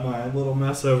cleaning up my little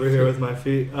mess over here with my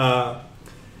feet.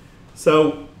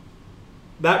 So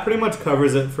that pretty much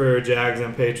covers it for Jags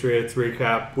and Patriots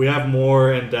recap. We have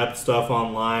more in-depth stuff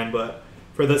online, but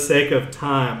for the sake of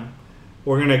time,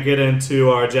 we're going to get into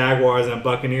our Jaguars and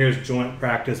Buccaneers joint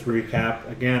practice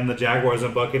recap. Again, the Jaguars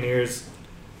and Buccaneers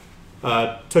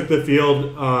took the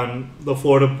field on the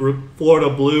Florida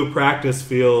Blue practice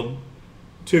field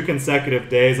 2 consecutive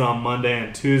days on Monday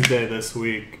and Tuesday this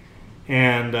week.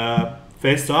 And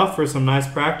faced off for some nice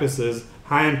practices,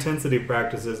 high-intensity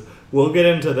practices. We'll get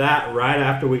into that right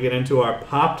after we get into our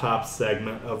Pop-Top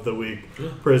segment of the week,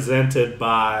 presented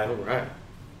by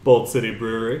Bolt City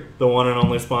Brewery, the one and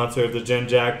only sponsor of the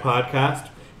GenJag podcast.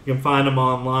 You can find them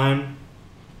online,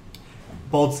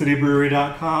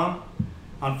 boltcitybrewery.com,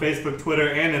 on Facebook, Twitter,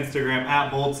 and Instagram,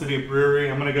 at Bolt City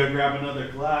Brewery. I'm going to go grab another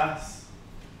glass.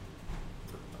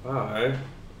 All right.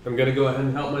 I'm going to go ahead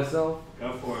and help myself.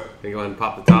 Go for it. I'm going to go ahead and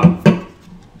pop the top.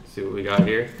 See what we got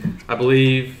here. I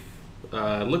believe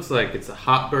it looks like it's a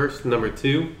Hot Burst number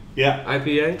 2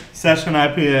 IPA. Session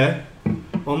IPA.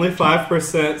 Only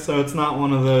 5%, so it's not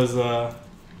one of those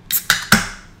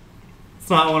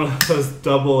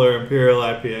double or imperial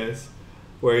IPAs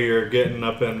where you're getting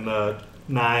up in the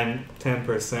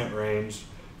 9-10% range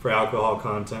for alcohol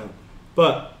content.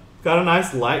 But got a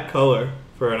nice light color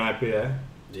for an IPA.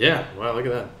 Yeah, wow, look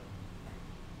at that.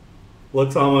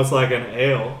 Looks almost like an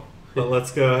ale, but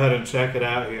let's go ahead and check it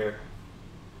out here.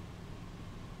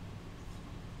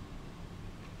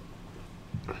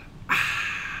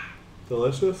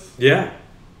 Delicious? Yeah.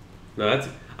 No, that's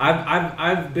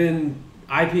I've been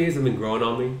IPAs have been growing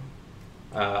on me.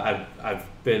 I've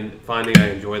been finding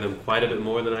I enjoy them quite a bit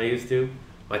more than I used to.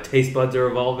 My taste buds are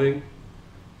evolving.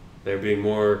 They're being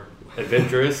more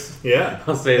adventurous. Yeah.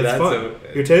 I'll say that. Fun. So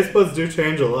your taste buds do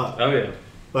change a lot. Oh yeah.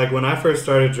 Like when I first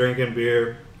started drinking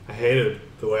beer, I hated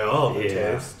the way all of it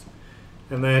tastes.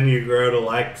 And then you grow to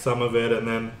like some of it, and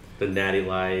then the natty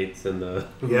lights and the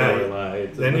Miller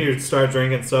lights. Then you start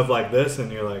drinking stuff like this,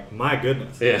 and you're like, my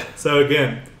goodness. Yeah. So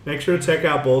again, make sure to check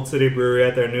out Bolt City Brewery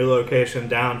at their new location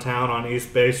downtown on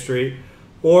East Bay Street,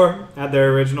 or at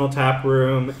their original tap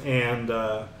room and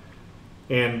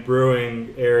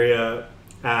brewing area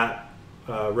at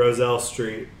Roselle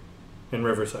Street in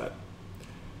Riverside.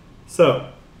 So,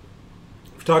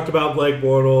 we've talked about Blake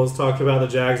Bortles, talked about the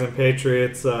Jags and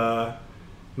Patriots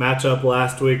matchup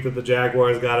last week that the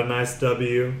Jaguars got a nice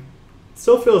W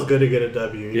Still feels good to get a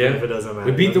W, even if it doesn't matter.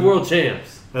 We beat the world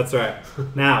champs. That's right.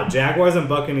 Now, Jaguars and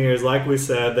Buccaneers, like we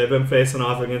said, they've been facing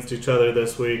off against each other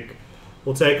this week.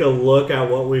 We'll take a look at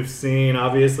what we've seen.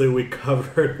 Obviously, we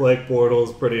covered Blake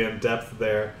Bortles pretty in depth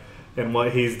there and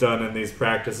what he's done in these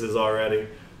practices already.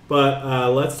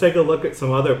 But let's take a look at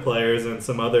some other players and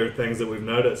some other things that we've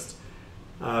noticed.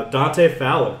 Dante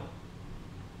Fowler.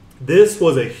 This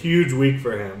was a huge week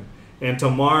for him, and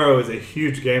tomorrow is a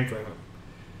huge game for him.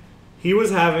 He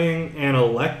was having an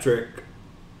electric,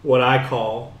 what I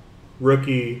call,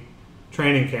 rookie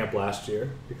training camp last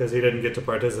year because he didn't get to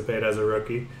participate as a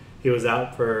rookie. He was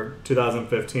out for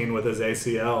 2015 with his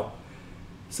ACL.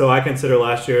 So I consider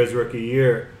last year his rookie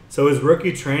year. So his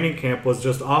rookie training camp was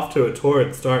just off to a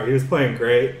torrid start. He was playing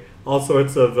great. All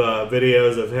sorts of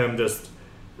videos of him just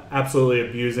absolutely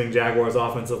abusing Jaguars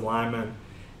offensive linemen.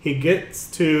 He gets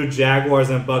to Jaguars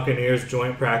and Buccaneers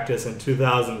joint practice in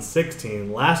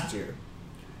 2016, last year.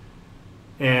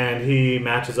 And he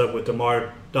matches up with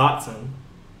DeMar Dotson,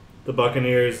 the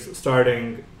Buccaneers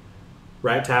starting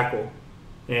right tackle,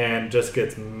 and just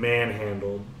gets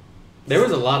manhandled. There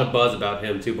was a lot of buzz about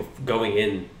him, too, going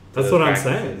in. That's what I'm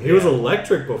saying. He was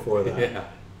electric before that. Yeah.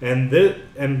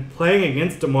 And playing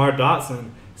against DeMar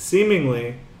Dotson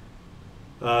seemingly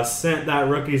sent that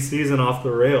rookie season off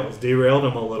the rails, derailed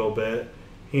him a little bit.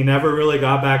 He never really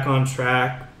got back on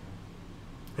track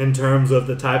in terms of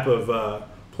the type of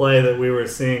play that we were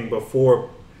seeing before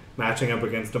matching up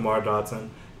against DeMar Dotson.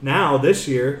 Now, this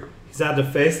year, he's had to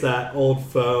face that old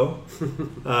foe,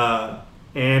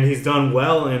 and he's done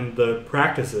well in the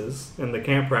practices, in the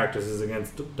camp practices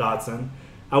against Dotson.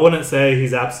 I wouldn't say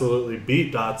he's absolutely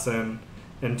beat Dotson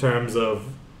in terms of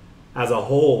as a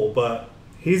whole, but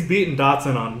he's beaten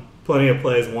Dotson on plenty of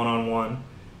plays one-on-one,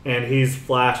 and he's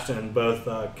flashed in both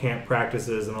camp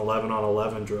practices and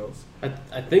 11-on-11 drills.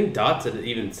 I think Dotson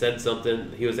even said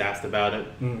something. He was asked about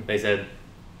it. They said,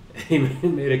 he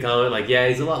made a comment like, yeah,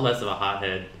 he's a lot less of a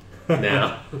hothead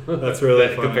now. That's really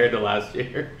funny. Compared to last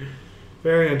year.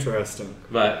 Very interesting.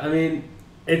 But, I mean,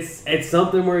 it's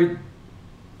something where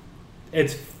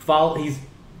he's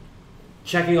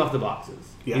checking off the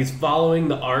boxes. Yeah. He's following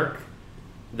the arc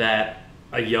that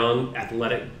a young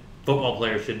athletic football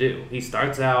player should do. He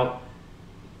starts out,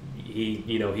 he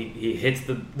hits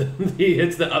the he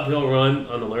hits the uphill run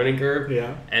on the learning curve.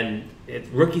 Yeah. And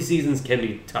rookie seasons can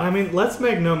be tough. I mean, let's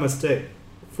make no mistake.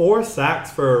 4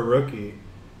 sacks for a rookie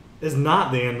is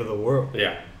not the end of the world.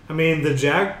 Yeah. I mean,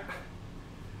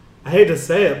 I hate to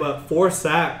say it, but 4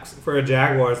 sacks for a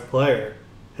Jaguars player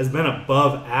has been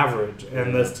above average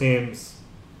in this team's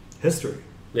history.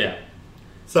 Yeah.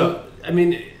 So I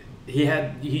mean,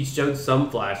 he showed some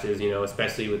flashes,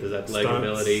 especially with his athletic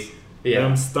ability. Yeah.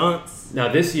 Them stunts.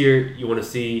 Now this year, you want to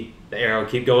see the arrow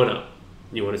keep going up.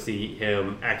 You want to see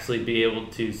him actually be able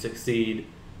to succeed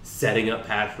setting up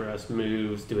pass rush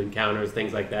moves, doing counters,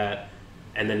 things like that,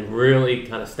 and then really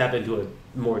kind of step into a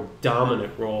more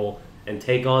dominant role and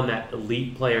take on that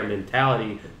elite player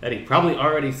mentality that he probably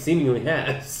already seemingly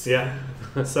has. Yeah.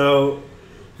 So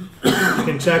you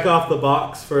can check off the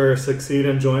box for succeed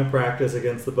in joint practice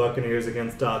against the Buccaneers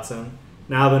against Dotson.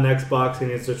 Now the next box he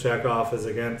needs to check off is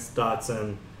against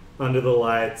Dotson under the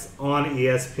lights on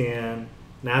ESPN,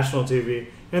 national TV,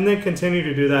 and then continue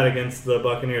to do that against the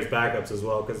Buccaneers backups as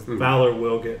well, because Fowler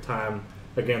will get time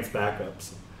against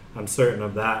backups. I'm certain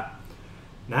of that.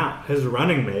 Now, his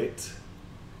running mate,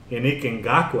 Yannick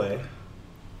Ngakoue.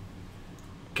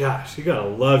 Gosh, you gotta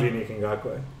love Yannick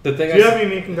Ngakoue. Do you have a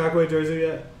Yannick Ngakoue jersey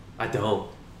yet? I don't.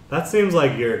 That seems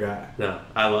like your guy. No,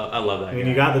 I love that guy. I mean,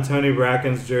 you got the Tony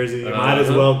Bracken's jersey. You might as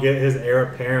well get his heir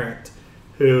apparent,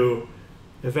 who,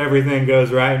 if everything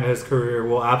goes right in his career,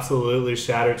 will absolutely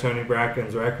shatter Tony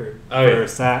Bracken's record for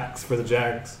sacks for the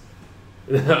Jags.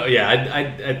 Yeah,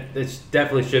 it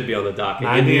definitely should be on the docket.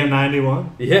 90 and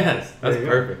 91? Yes, that's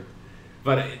perfect.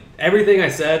 But everything I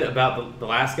said about the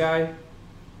last guy,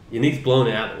 Yannick's blown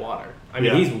it out of the water. I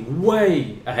mean, he's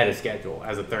way ahead of schedule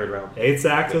as a third round. 8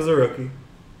 sacks as a rookie.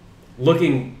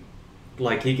 Looking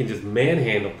like he can just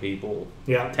manhandle people.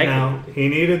 Yeah. Now, he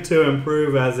needed to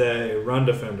improve as a run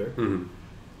defender. Mm-hmm.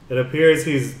 It appears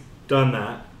he's done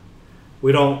that.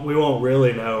 We won't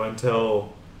really know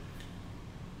until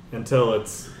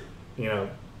it's,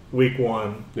 week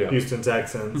 1, Houston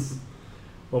Texans,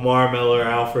 Lamar Miller,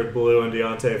 Alfred Blue, and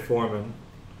Deontay Foreman.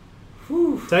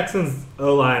 Whew. Texans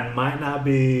O-line might not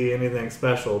be anything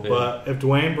special, but if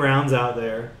Dwayne Brown's out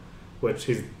there, which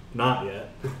he's not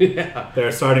yet,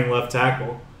 they're starting left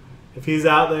tackle. If he's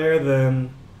out there,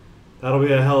 then that'll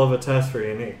be a hell of a test for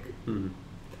Yannick. Mm-hmm.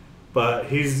 But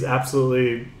he's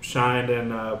absolutely shined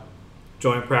in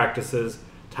joint practices.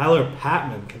 Tyler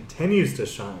Patman continues to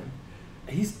shine.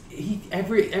 He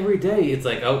every day it's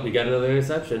like, oh, we got another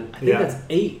interception. I think that's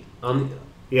 8 on the.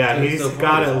 Yeah, he's so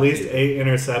got at least 8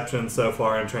 interceptions so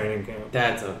far in training camp.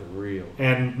 That's unreal.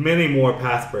 And many more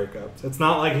pass breakups. It's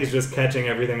not like he's just catching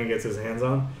everything he gets his hands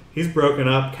on. He's broken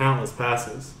up countless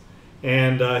passes.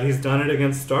 And he's done it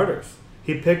against starters.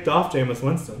 He picked off Jameis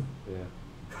Winston.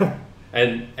 Yeah.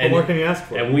 And what more can you ask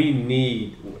for? And we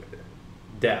need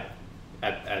depth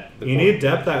at the You need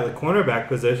depth at the cornerback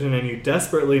position, and you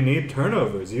desperately need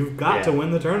turnovers. You've got to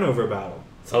win the turnover battle.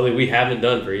 Something we haven't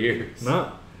done for years.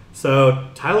 No. So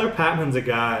Tyler Patman's a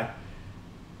guy.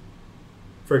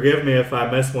 Forgive me if I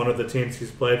missed one of the teams he's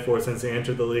played for since he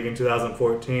entered the league in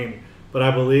 2014, but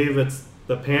I believe it's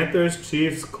the Panthers,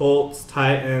 Chiefs, Colts,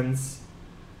 Titans,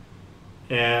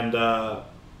 and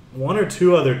 1 or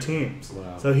 2 other teams.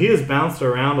 Wow. So he has bounced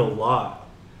around a lot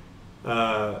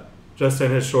just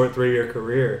in his short 3-year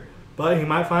career, but he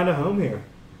might find a home here.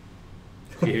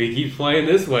 If he keeps playing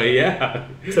this way, yeah.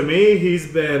 To me,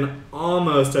 he's been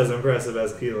almost as impressive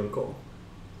as Keelan Cole.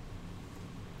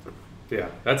 Yeah,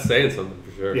 that's saying something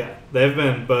for sure. Yeah, they've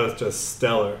been both just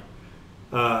stellar.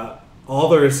 All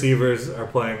the receivers are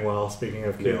playing well, speaking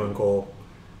of Keelan Cole.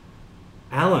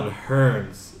 Alan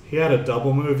Hearns, he had a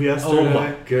double move yesterday. Oh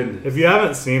my goodness. If you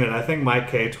haven't seen it, I think Mike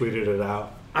K tweeted it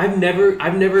out. I've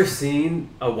never seen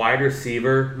a wide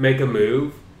receiver make a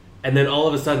move and then all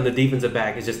of a sudden the defensive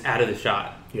back is just out of the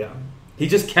shot. Yeah. He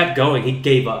just kept going. He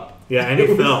gave up. Yeah, and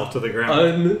he fell to the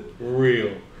ground.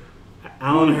 Unreal.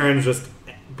 Alan Hearns just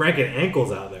breaking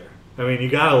ankles out there. I mean, you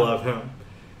gotta love him.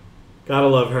 Gotta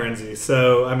love Hearnsy.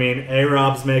 So, I mean,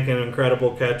 A-Rob's making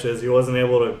incredible catches. He wasn't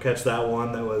able to catch that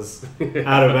one that was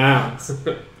out of bounds.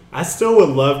 I still would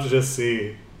love to just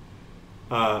see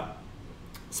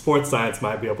sports science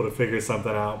might be able to figure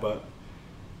something out, but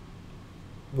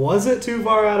was it too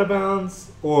far out of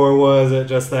bounds, or was it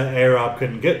just that A-Rob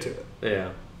couldn't get to it?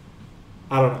 Yeah.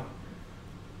 I don't know.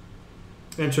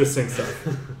 Interesting stuff.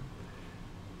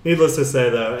 Needless to say,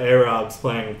 though, A-Rob's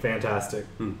playing fantastic.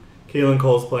 Keelan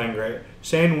Cole's playing great.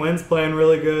 Shane Wynn's playing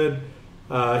really good.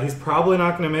 He's probably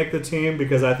not going to make the team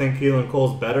because I think Keelan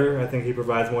Cole's better. I think he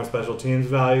provides more special teams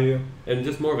value. And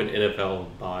just more of an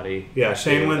NFL body. Yeah,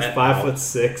 Shane Wynn's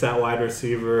 5'6" at wide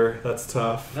receiver. That's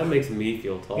tough. That makes me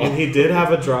feel tall. And he did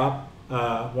have a drop.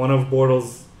 One of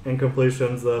Bortles'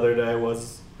 incompletions the other day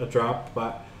was a drop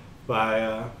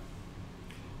by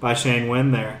Shane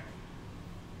Wynn there.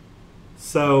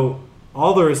 So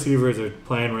all the receivers are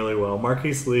playing really well.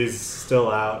 Marquise Lee's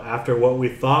still out after what we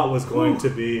thought was going to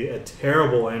be a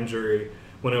terrible injury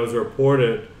when it was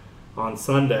reported on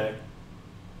Sunday.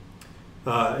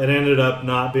 It ended up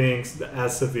not being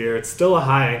as severe. It's still a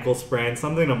high ankle sprain,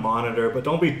 something to monitor, but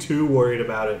don't be too worried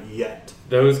about it yet.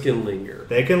 Those can linger.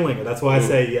 They can linger. That's why I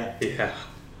say yet.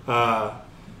 Yeah.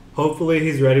 Hopefully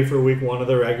he's ready for week 1 of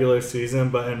the regular season,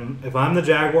 but if I'm the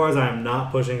Jaguars, I am not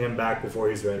pushing him back before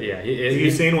he's ready. Yeah,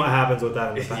 you've seen what happens with that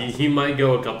in the past. He might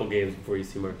go a couple games before you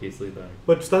see Marquise Lee back.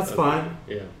 Which, that's fine.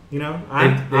 Yeah. You know,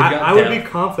 They've I would be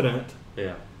confident.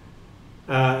 Yeah.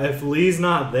 If Lee's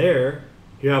not there,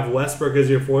 you have Westbrook as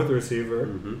your 4th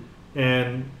receiver,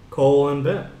 and Cole and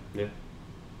Ben. Yeah.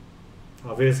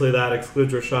 Obviously, that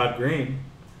excludes Rashad Green.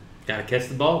 Gotta catch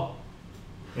the ball.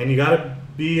 And you gotta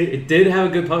be... It did have a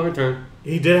good punt return.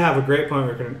 He did have a great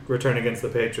punt return against the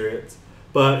Patriots,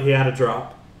 but he had a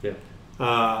drop. Yeah.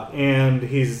 And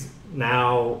he's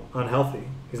now unhealthy.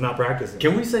 He's not practicing.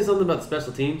 Can we say something about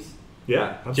special teams?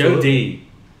 Yeah, absolutely. Joe D.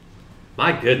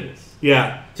 My goodness.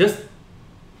 Yeah. Just...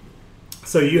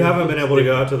 So you haven't been able to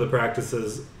go out to the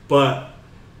practices, but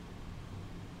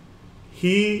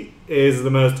he is the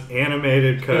most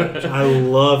animated coach. I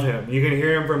love him. You can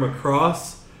hear him from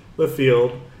across the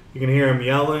field. You can hear him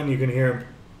yelling. You can hear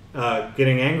him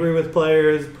getting angry with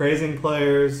players, praising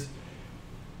players.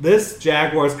 This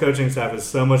Jaguars coaching staff is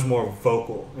so much more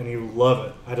vocal, and you love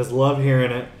it. I just love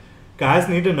hearing it. Guys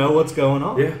need to know what's going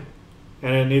on. Yeah.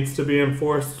 And it needs to be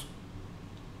enforced,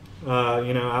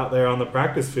 out there on the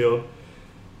practice field.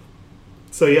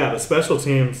 So, yeah, the special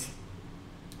teams,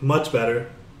 much better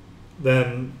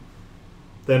than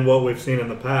what we've seen in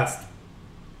the past.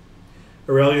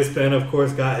 Aurelius Penn, of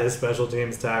course, got his special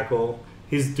teams tackle.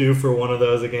 He's due for one of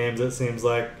those games, it seems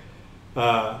like.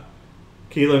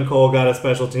 Keelan Cole got a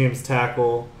special teams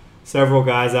tackle. Several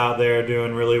guys out there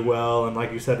doing really well. And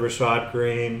like you said, Rashad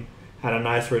Green had a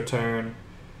nice return.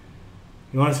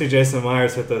 You want to see Jason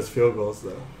Myers hit those field goals,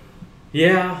 though.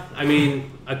 Yeah, I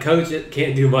mean, a coach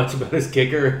can't do much about his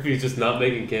kicker if he's just not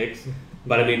making kicks.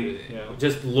 But, I mean,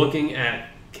 just looking at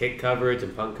kick coverage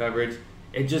and punt coverage,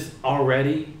 it just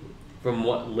already, from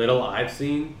what little I've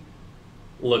seen,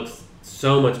 looks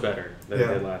so much better than it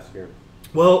did last year.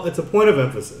 Well, it's a point of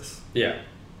emphasis. Yeah.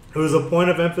 It was a point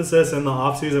of emphasis in the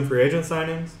offseason free agent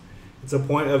signings. It's a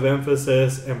point of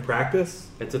emphasis in practice.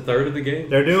 It's a third of the game.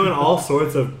 They're doing all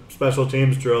sorts of special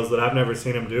teams drills that I've never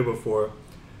seen them do before,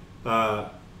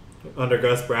 under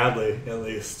Gus Bradley at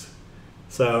least.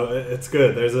 So it's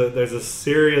good. There's a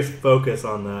serious focus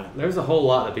on that. There's a whole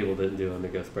lot that people didn't do under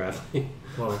Gus Bradley.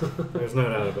 Well, there's no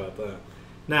doubt about that.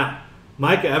 Now,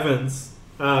 Mike Evans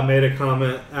made a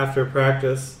comment after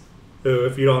practice. Who,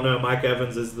 if you don't know, Mike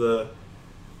Evans is the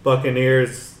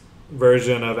Buccaneers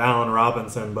version of Allen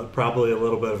Robinson, but probably a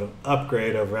little bit of an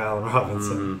upgrade over Allen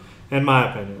Robinson, in my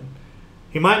opinion.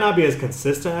 He might not be as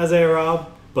consistent as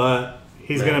A-Rob, but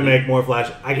he's going to make more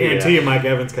flash. I guarantee you Mike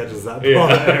Evans catches that ball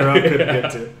that A-Rob couldn't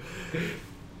get to.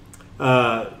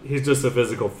 He's just a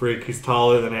physical freak. He's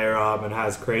taller than A-Rob and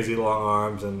has crazy long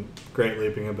arms and great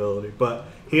leaping ability. But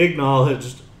he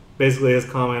acknowledged, basically his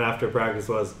comment after practice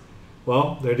was,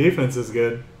 well, their defense is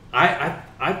good. I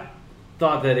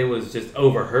thought that it was just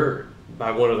overheard by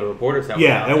one of the reporters.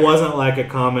 It wasn't like a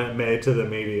comment made to the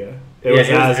media. It was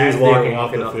as he's walking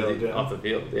off the field. Off the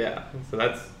field, yeah. So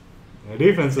that's... Their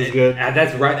defense is good.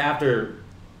 That's right after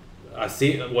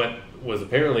what was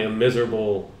apparently a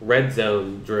miserable red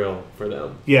zone drill for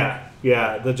them. Yeah.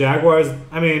 The Jaguars,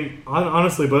 I mean,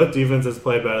 honestly, both defenses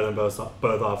played better than both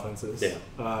offenses. Yeah.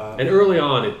 And early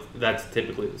on, that's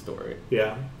typically the story.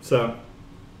 Yeah. So,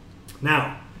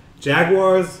 now,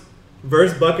 Jaguars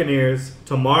versus Buccaneers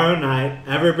tomorrow night,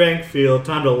 Everbank Field.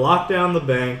 Time to lock down the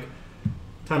bank.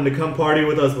 Time to come party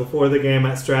with us before the game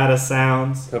at Strata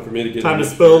Sounds. Time for me to get time to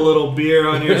spill a little beer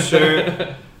on your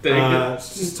shirt.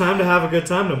 It's just time to have a good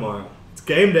time tomorrow. It's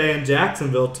game day in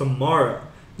Jacksonville tomorrow.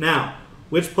 Now,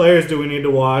 which players do we need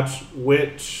to watch?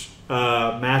 Which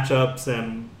matchups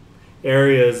and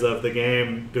areas of the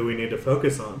game do we need to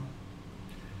focus on?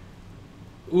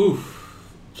 Oof.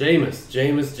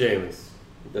 Jameis.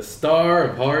 The star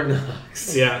of Hard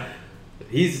Knocks. Yeah.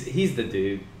 He's the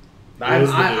dude.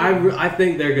 I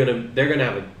think they're gonna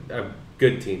have a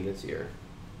good team this year.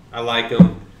 I like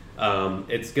them.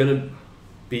 It's gonna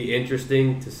be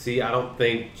interesting to see. I don't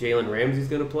think Jalen Ramsey's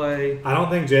gonna play. I don't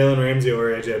think Jalen Ramsey or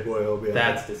AJ Boyle will be.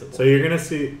 That's disappointing. So you're gonna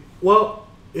see. Well,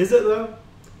 is it though?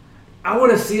 I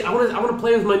want to see. I want to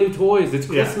play with my new toys. It's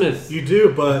Christmas. You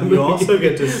do, but you also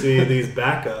get to see these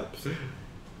backups.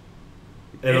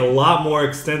 And a lot more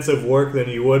extensive work than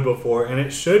you would before, and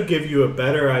it should give you a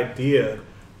better idea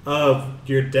of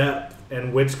your depth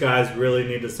and which guys really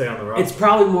need to stay on the roster. It's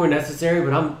probably more necessary,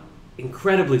 but I'm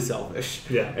incredibly selfish.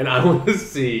 Yeah, and I want to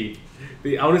see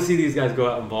these guys go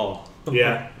out and ball.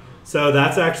 Yeah, so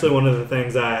that's actually one of the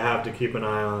things I have to keep an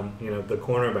eye on. The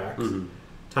cornerbacks. Mm-hmm.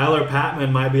 Tyler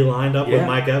Patman might be lined up with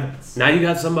Mike Evans. Now you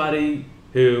got somebody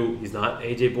who he's not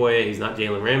AJ Boye, he's not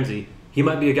Jalen Ramsey. He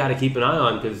might be a guy to keep an eye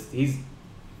on because he's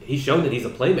shown that he's a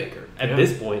playmaker at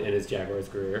this point in his Jaguars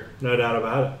career. No doubt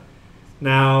about it.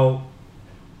 Now,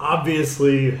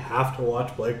 obviously, you have to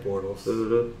watch Blake Bortles.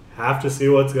 Mm-hmm. Have to see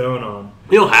what's going on.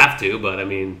 You don't have to, but I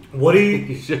mean, what do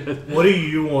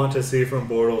you want to see from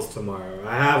Bortles tomorrow?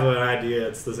 I have an idea.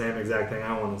 It's the same exact thing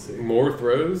I want to see. More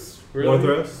throws. Really? More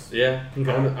throws. Yeah.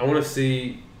 Okay. I want to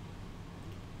see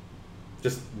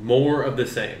just more of the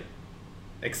same.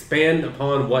 Expand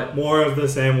upon what more of the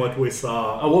same what we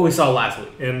saw. What we saw last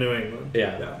week in New England.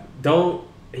 Yeah. Don't.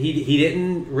 He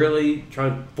didn't really try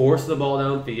and force the ball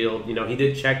downfield. He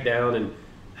did check down and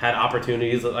had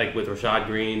opportunities like with Rashad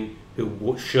Green,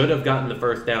 who should have gotten the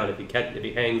first down if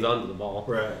he hangs onto the ball.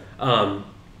 Right.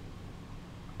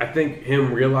 I think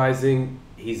him realizing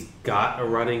he's got a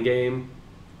running game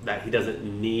that he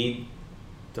doesn't need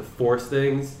to force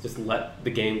things, just let the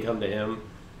game come to him.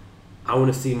 I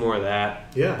want to see more of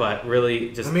that. Yeah. But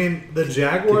really just the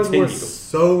Jaguars were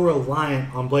so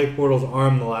reliant on Blake Bortles'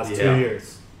 arm the last 2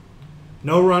 years.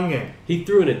 No run game. He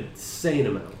threw an insane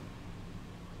amount.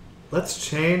 Let's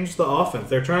change the offense.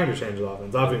 They're trying to change the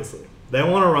offense, obviously. They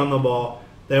want to run the ball.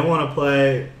 They want to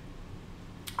play,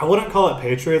 I wouldn't call it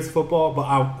Patriots football,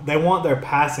 but they want their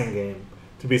passing game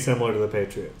to be similar to the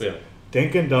Patriots. Yeah.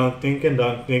 Dink and dunk,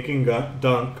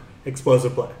 dunk,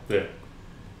 explosive play. Yeah.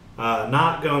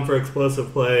 Not going for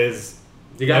explosive plays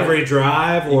every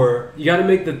drive, or you got to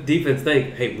make the defense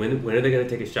think, hey, when are they going to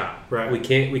take a shot? Right. We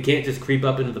can't just creep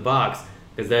up into the box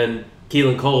because then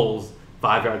Keelan Cole's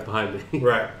 5 yards behind me.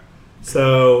 Right.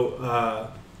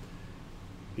 So,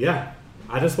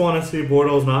 I just want to see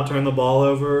Bortles not turn the ball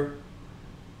over,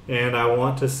 and I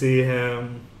want to see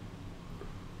him,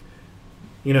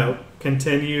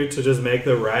 continue to just make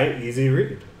the right, easy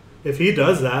read. If he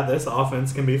does that, this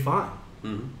offense can be fine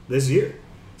this year.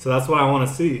 So that's what I want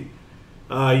to see.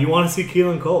 You want to see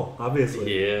Keelan Cole,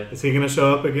 obviously. Yeah. Is he going to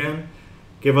show up again?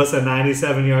 Give us a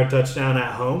 97-yard touchdown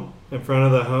at home in front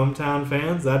of the hometown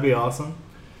fans? That'd be awesome.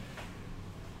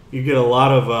 You get a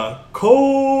lot of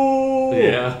Cole.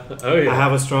 Yeah. Oh, yeah. I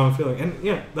have a strong feeling. And,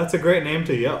 yeah, that's a great name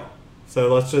to yell.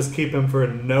 So let's just keep him for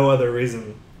no other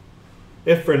reason.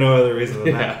 If for no other reason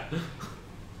than that.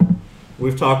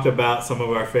 We've talked about some of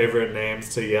our favorite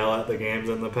names to yell at the games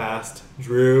in the past.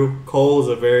 Drew. Cole is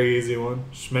a very easy one.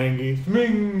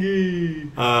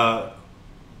 Schmengi.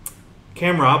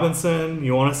 Cam Robinson,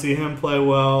 you want to see him play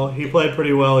well. He played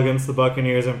pretty well against the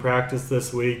Buccaneers in practice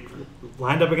this week.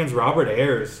 Lined up against Robert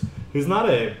Ayers, who's not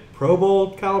a Pro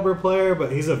Bowl caliber player,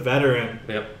 but he's a veteran.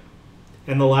 Yep.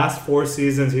 In the last 4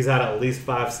 seasons, he's had at least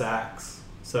 5 sacks.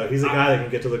 So he's a guy that can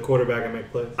get to the quarterback and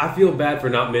make plays. I feel bad for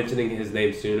not mentioning his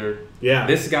name sooner. Yeah.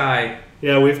 This guy...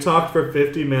 Yeah, we've talked for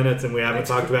 50 minutes and we haven't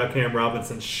talked about Cam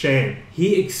Robinson. Shame.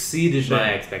 He exceeded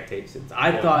my expectations.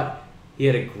 I thought he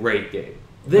had a great game.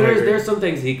 There's some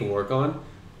things he can work on,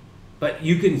 but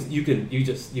you can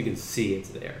see it's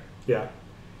there. Yeah.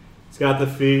 He's got the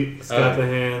feet, he's got the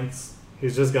hands.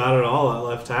 He's just got it all at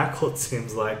left tackle, it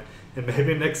seems like. And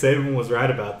maybe Nick Saban was right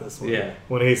about this one. Yeah.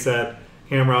 When he said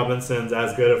Cam Robinson's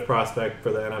as good of prospect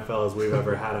for the NFL as we've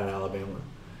ever had at Alabama.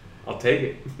 I'll take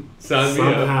it. Sign me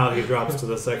up. Somehow he drops to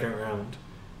the second round.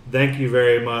 Thank you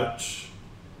very much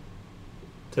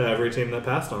to every team that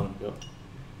passed on him. Yep.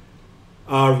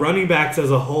 Running backs as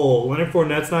a whole, Leonard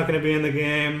Fournette's not going to be in the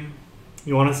game.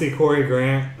 You want to see Corey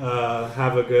Grant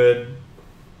have a good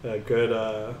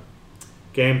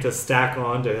game to stack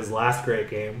on to his last great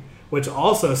game, which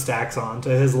also stacks on to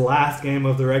his last game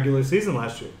of the regular season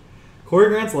last year. Corey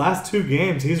Grant's last 2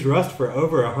 games, he's rushed for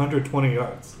over 120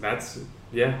 yards. That's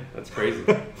crazy.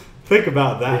 Think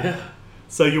about that. Yeah.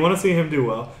 So you want to see him do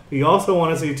well. You also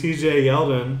want to see TJ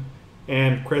Yeldon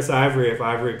and Chris Ivory, if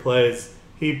Ivory plays.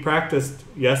 He practiced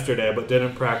yesterday but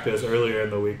didn't practice earlier in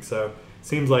the week, so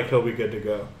seems like he'll be good to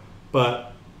go.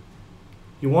 But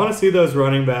you want to see those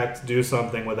running backs do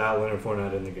something without Leonard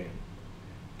Fournette in the game.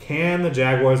 Can the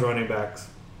Jaguars running backs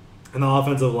and the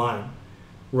offensive line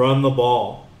run the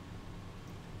ball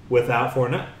without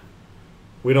Fournette?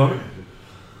 We don't know.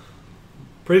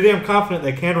 Pretty damn confident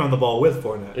they can run the ball with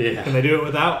Fournette. Yeah. Can they do it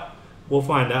without? We'll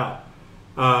find out.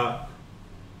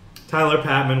 Tyler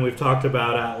Patman, we've talked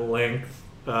about at length.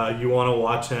 You want to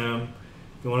watch him.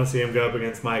 You want to see him go up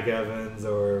against Mike Evans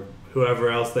or whoever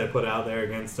else they put out there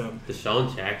against him.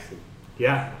 Deshaun Jackson.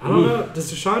 Yeah. I don't know.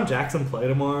 Does Deshaun Jackson play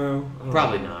tomorrow?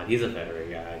 Probably not. He's a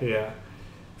veteran guy. Yeah.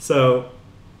 So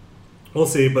we'll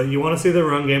see. But you want to see the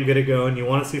run game get it going. You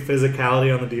want to see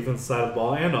physicality on the defensive side of the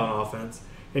ball and on offense.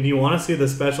 And you want to see the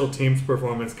special teams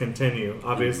performance continue.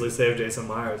 Obviously, save Jason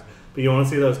Myers. But you want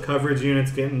to see those coverage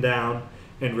units getting down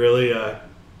and really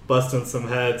busting some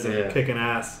heads and kicking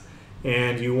ass.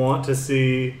 And you want to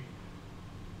see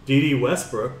D.D.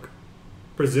 Westbrook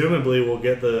presumably will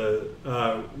get the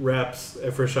reps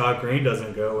if Rashad Green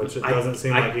doesn't go, which it doesn't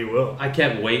seem like he will. I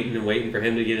kept waiting and waiting for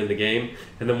him to get in the game,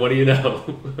 and then what do you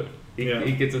know?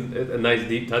 He gets a nice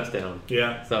deep touchdown.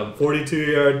 Yeah. So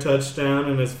 42-yard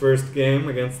touchdown in his first game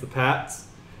against the Pats.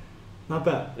 Not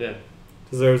bad. Yeah.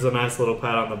 Deserves a nice little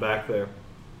pat on the back there.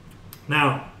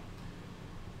 Now,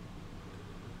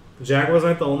 the Jaguars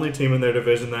aren't the only team in their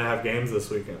division that have games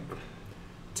this weekend.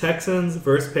 Texans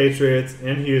versus Patriots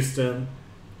in Houston.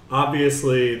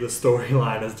 Obviously, the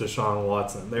storyline is Deshaun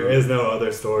Watson. There is no other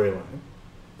storyline.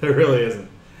 There really isn't.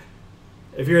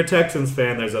 If you're a Texans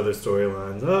fan, there's other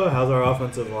storylines. Oh, how's our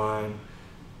offensive line?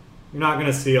 You're not going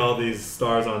to see all these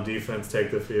stars on defense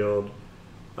take the field.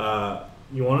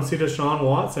 You want to see Deshaun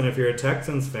Watson if you're a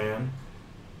Texans fan.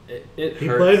 He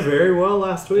played very well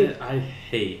last week. I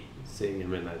hate seeing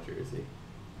him in that jersey.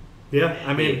 Yeah,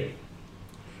 I mean,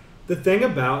 the thing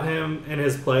about him and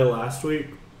his play last week,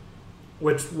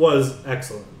 which was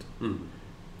excellent,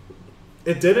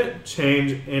 it didn't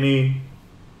change any.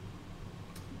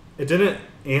 It didn't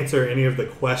answer any of the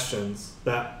questions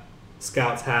that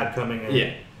scouts had coming in.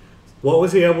 Yeah. What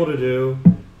was he able to do?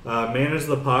 Manage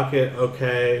the pocket,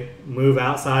 okay. Move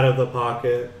outside of the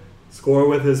pocket. Score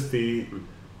with his feet.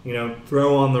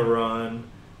 Throw on the run.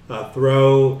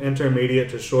 Throw intermediate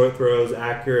to short throws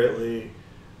accurately.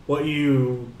 What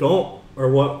you don't, or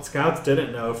what scouts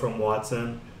didn't know from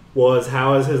Watson was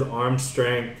how is his arm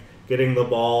strength getting the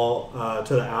ball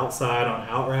to the outside on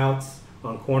out routes,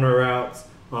 on corner routes,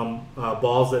 on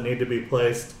balls that need to be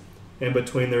placed in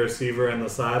between the receiver and the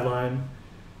sideline,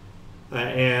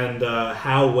 and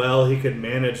how well he could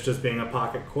manage just being a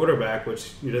pocket quarterback,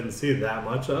 which you didn't see that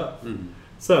much of.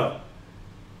 So,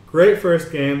 great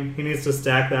first game. He needs to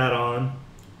stack that on.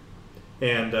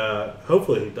 And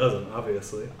hopefully he doesn't.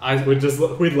 Obviously,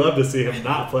 we'd love to see him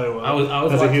not play well. I was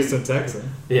as watching, a Houston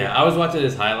Texan. Yeah, I was watching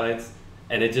his highlights,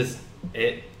 and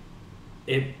it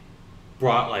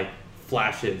brought like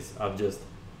flashes of just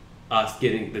us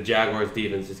getting the Jaguars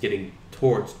defense just getting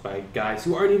torched by guys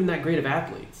who aren't even that great of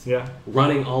athletes. Yeah,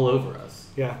 running all over us.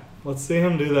 Yeah, let's see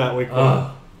him do that week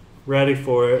 1. Ready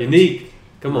for it. Unique.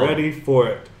 Come on. Ready for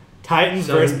it. Titans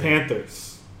versus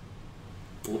Panthers.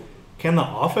 Can the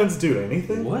offense do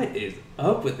anything? What is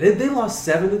up with it? They lost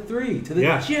 7-3 to the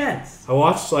Jets. I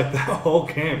watched like that whole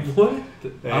game. What?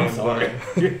 I'm sorry.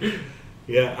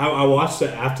 Yeah, I watched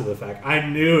it after the fact. I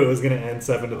knew it was going to end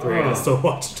 7-3, and I still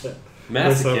watched it.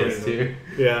 Masochist here.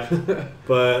 Yeah,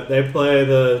 but they play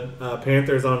the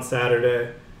Panthers on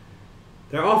Saturday.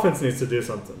 Their offense needs to do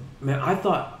something. Man, I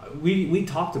thought we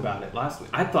talked about it last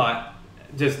week. I thought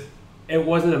just it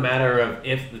wasn't a matter of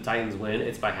if the Titans win;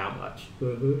 it's by how much.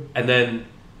 Mm-hmm. And then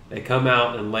they come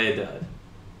out and lay a dud.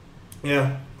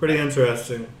 Yeah, pretty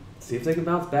interesting. See if they can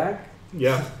bounce back.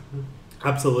 Yeah,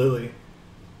 absolutely.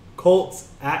 Colts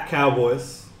at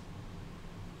Cowboys.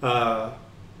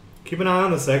 Keep an eye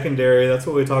on the secondary. That's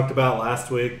what we talked about last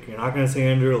week. You're not going to see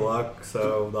Andrew Luck,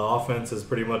 so the offense is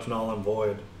pretty much null and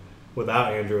void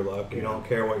without Andrew Luck. You don't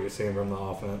care what you're seeing from the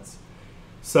offense.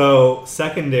 So,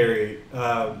 secondary.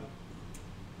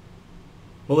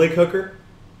 Malik Hooker,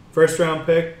 first-round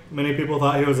pick. Many people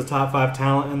thought he was a top 5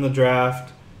 talent in the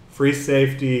draft. Free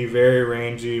safety, very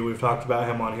rangy. We've talked about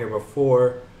him on here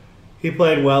before. He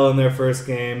played well in their first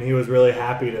game. He was really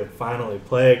happy to finally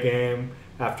play a game.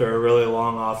 After a really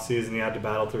long offseason, he had to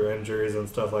battle through injuries and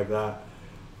stuff like that.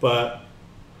 But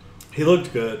he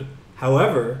looked good.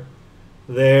 However,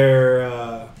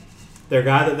 their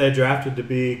guy that they drafted to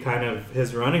be kind of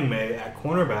his running mate at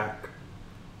cornerback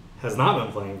has not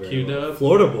been playing very well.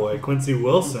 Florida boy, Quincy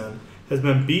Wilson, has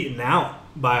been beaten out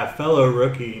by a fellow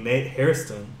rookie, Nate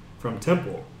Hairston, from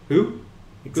Temple. Who?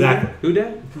 Exactly. Who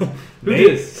that?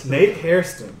 Nate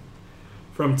Hairston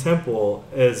from Temple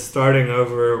is starting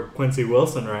over Quincy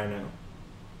Wilson right now.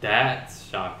 That's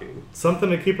shocking. Something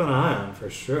to keep an eye on for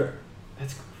sure.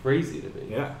 That's crazy to me.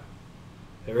 Yeah.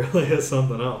 It really is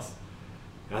something else.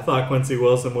 I thought Quincy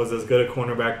Wilson was as good a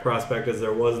cornerback prospect as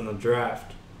there was in the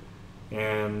draft.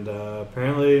 And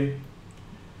apparently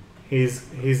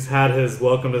he's had his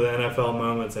welcome to the NFL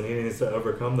moments, and he needs to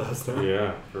overcome those now.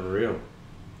 Yeah, for real.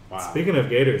 Wow. Speaking of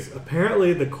Gators,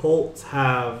 apparently the Colts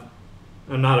have...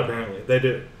 not apparently. They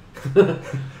do.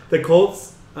 The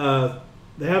Colts,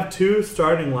 they have 2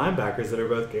 starting linebackers that are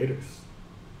both Gators.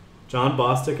 John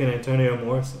Bostic and Antonio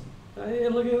Morrison. Hey,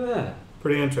 look at that.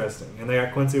 Pretty interesting. And they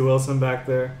got Quincy Wilson back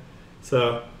there.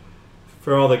 So,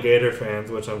 for all the Gator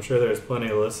fans, which I'm sure there's plenty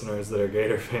of listeners that are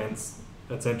Gator fans,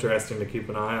 that's interesting to keep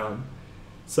an eye on.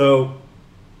 So,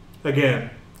 again,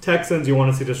 Texans, you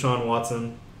want to see Deshaun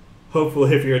Watson.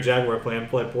 Hopefully, if you're a Jaguar fan,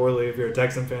 play poorly. If you're a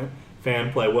Texan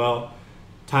fan, play well.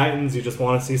 Titans, you just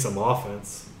want to see some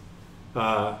offense.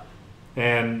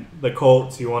 And the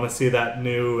Colts, you want to see that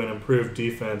new and improved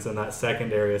defense and that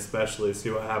secondary especially, see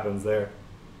what happens there.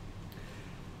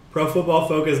 Pro Football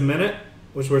Focus Minute,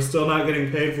 which we're still not getting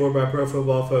paid for by Pro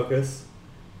Football Focus.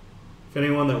 If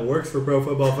anyone that works for Pro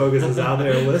Football Focus is out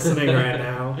there listening right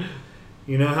now,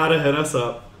 you know how to hit us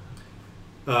up.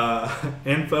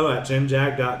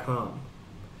 info@genjag.com.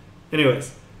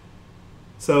 Anyways,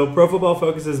 so Pro Football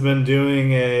Focus has been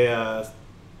doing a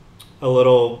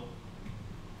little,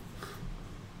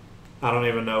 I don't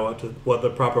even know what the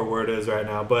proper word is right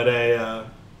now, but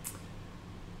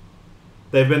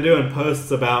they've been doing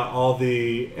posts about all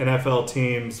the NFL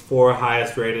teams' 4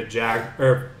 highest rated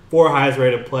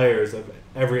players of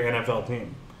every NFL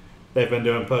team. They've been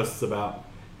doing posts about,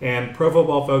 and Pro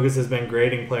Football Focus has been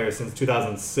grading players since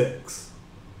 2006.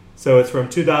 So it's from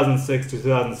 2006 to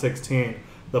 2016.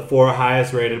 The 4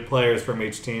 highest rated players from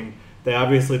each team. They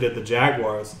obviously did the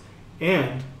Jaguars.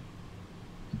 And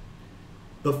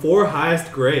the 4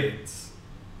 highest grades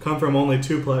come from only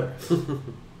 2 players,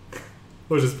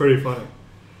 which is pretty funny.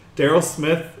 Darryl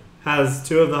Smith has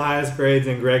 2 of the highest grades,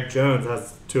 and Greg Jones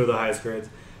has 2 of the highest grades.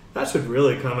 That should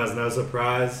really come as no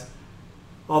surprise.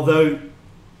 Although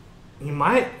you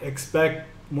might expect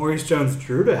Maurice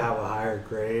Jones-Drew to have a higher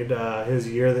grade his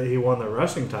year that he won the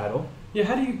rushing title. Yeah,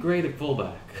 how do you grade a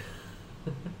fullback?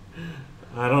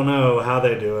 I don't know how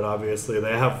they do it, obviously.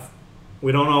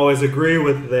 We don't always agree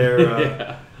with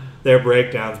their their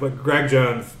breakdowns, but Greg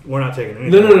Jones, we're not taking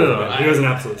anything. No. He was an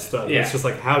absolute stud. Yeah. It's just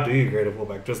like, how do you grade a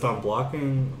fullback? Just on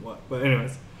blocking? What? But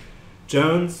anyways,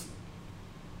 Jones,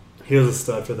 he was a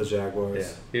stud for the Jaguars.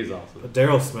 Yeah, he was awesome. But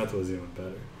Darryl Smith was even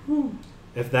better.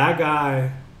 If that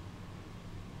guy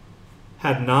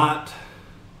had not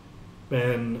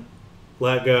been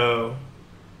let go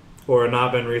or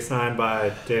not been re-signed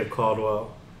by Dave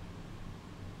Caldwell,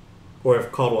 or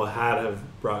if Caldwell had have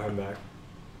brought him back,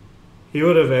 he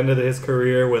would have ended his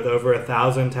career with over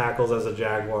 1,000 tackles as a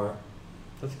Jaguar.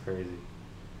 That's crazy.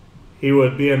 He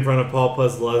would be in front of Paul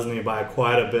Posluszny by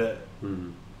quite a bit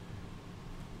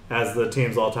as the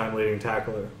team's all-time leading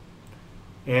tackler.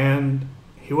 And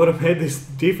he would have made these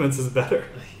defenses better.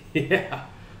 Yeah.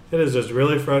 It is just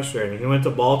really frustrating. He went to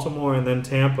Baltimore and then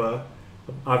Tampa.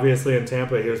 Obviously in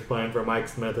Tampa he was playing for Mike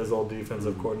Smith, his old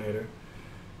defensive coordinator.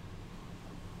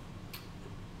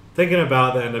 Thinking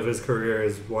about the end of his career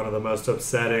is one of the most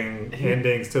upsetting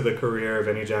endings to the career of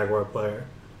any Jaguar player.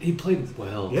 He played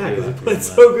well. Yeah, because he played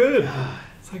so good.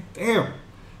 It's like, damn.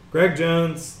 Greg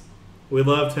Jones, we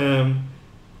loved him.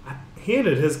 He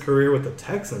ended his career with the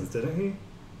Texans, didn't he?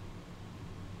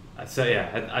 So,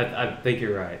 yeah, I think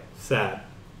you're right. Sad.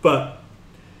 But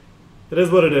it is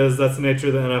what it is. That's the nature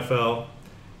of the NFL.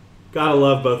 Gotta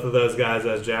love both of those guys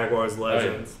as Jaguars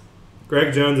legends.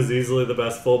 Greg Jones is easily the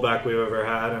best fullback we've ever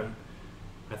had, and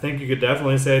I think you could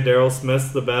definitely say Darryl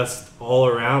Smith's the best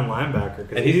all-around linebacker.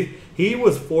 Because he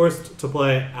was forced to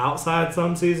play outside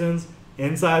some seasons,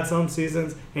 inside some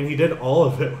seasons, and he did all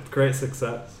of it with great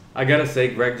success. I gotta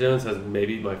say, Greg Jones has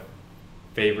maybe my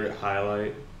favorite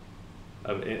highlight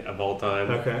of all time.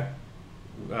 Okay.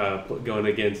 Going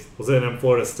against... Was it in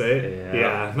Florida State?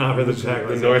 Yeah, not for the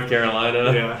Jaguars. In North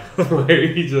Carolina. Yeah. Where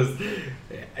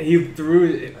he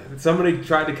threw... Somebody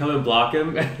tried to come and block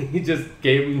him, and he just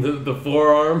gave him the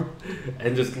forearm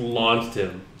and just launched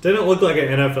him. Didn't look like an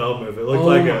NFL move. It looked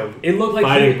like a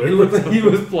fighting move. It looked like he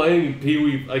was playing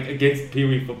Pee-wee, like against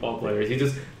Pee-wee football players. He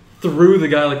just threw the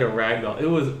guy like a ragdoll. It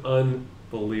was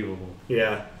unbelievable.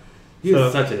 Yeah. He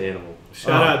was such an animal.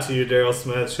 Shout out to you, Darryl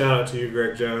Smith. Shout out to you,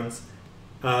 Greg Jones.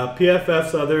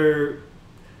 PFF's other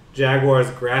Jaguars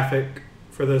graphic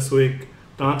for this week,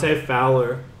 Dante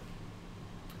Fowler,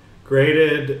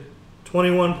 graded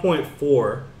 21.4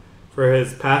 for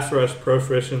his pass rush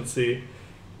proficiency,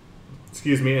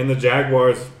 in the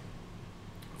Jaguars'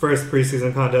 first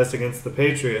preseason contest against the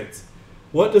Patriots.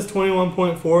 What does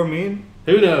 21.4 mean?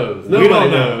 Who knows? We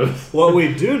don't know. What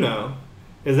we do know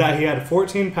is that he had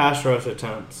 14 pass rush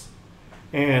attempts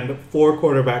and 4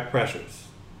 quarterback pressures,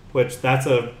 which that's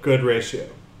a good ratio.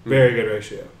 Very good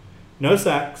ratio. No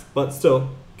sacks, but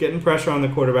still, getting pressure on the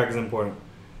quarterback is important.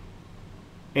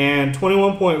 And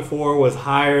 21.4 was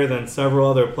higher than several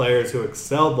other players who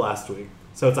excelled last week.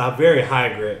 So it's a very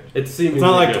high grade. It's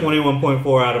not like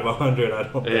 21.4 out of 100, I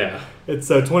don't think. Yeah.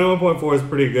 So 21.4 is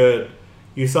pretty good.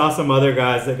 You saw some other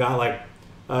guys that got like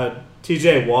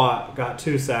TJ Watt got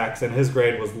 2 sacks and his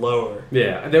grade was lower.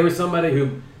 Yeah. There was somebody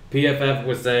who PFF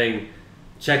was saying,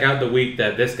 check out the week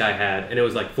that this guy had, and it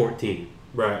was like 14.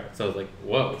 Right. So I was like,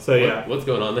 whoa. So what's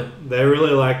going on there? They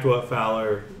really liked what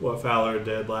Fowler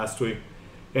did last week.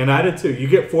 And I did too. You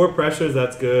get 4 pressures,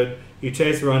 that's good. You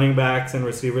chase running backs and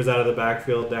receivers out of the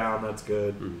backfield down, that's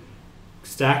good.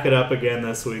 Stack it up again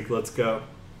this week. Let's go.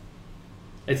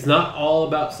 It's not all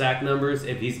about sack numbers.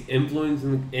 If he's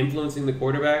influencing the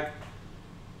quarterback,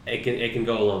 it can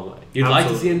go a long way. You'd like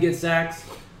to see him get sacks,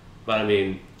 but I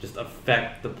mean, just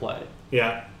affect the play.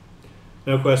 Yeah,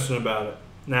 no question about it.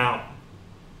 Now,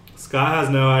 Scott has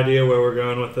no idea where we're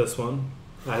going with this one.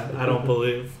 I don't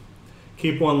believe.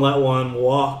 Keep one, let one,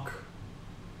 walk.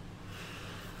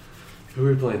 Who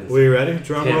are we playing this? We ready?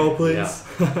 Drum roll, please.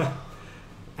 Yeah.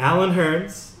 Allen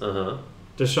Hurns.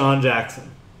 Deshaun Jackson.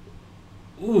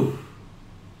 Ooh.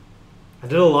 I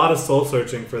did a lot of soul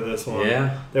searching for this one.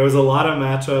 Yeah. There was a lot of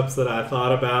matchups that I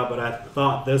thought about, but I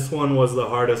thought this one was the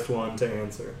hardest one to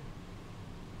answer.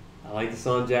 I like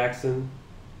Deshaun Jackson.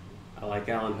 I like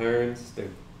Allen Hurns. They're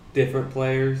different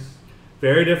players.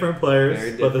 Very different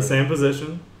players, but the same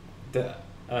position.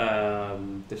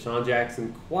 Deshaun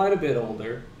Jackson, quite a bit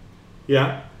older.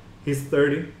 Yeah, he's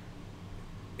 30.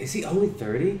 Is he only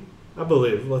 30? I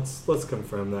believe. Let's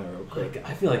confirm that real quick.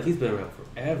 I feel like he's been around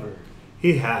forever.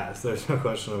 He has. There's no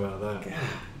question about that. God.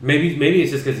 Maybe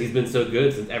it's just because he's been so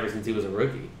good ever since he was a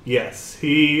rookie. Yes,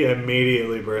 he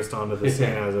immediately burst onto the scene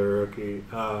as a rookie.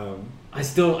 I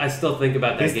still think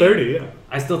about that. He's game. 30. Yeah.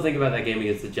 I still think about that game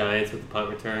against the Giants with the punt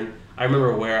return. I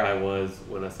remember where I was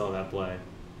when I saw that play.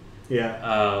 Yeah.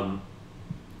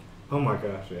 Oh my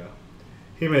gosh, yeah.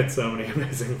 He made so many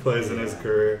amazing plays in his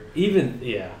career.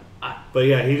 But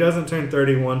yeah, he doesn't turn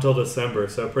 31 till December,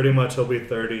 so pretty much he'll be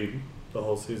 30 the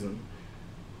whole season.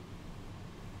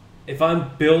 If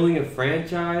I'm building a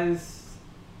franchise,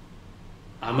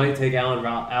 I might take Allen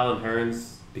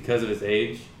Hurns because of his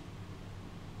age.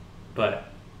 But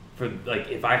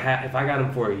if I got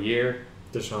him for a year,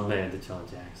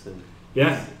 Deshaun Jackson.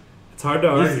 Yeah. It's hard to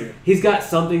argue. He's got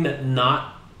something that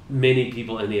not many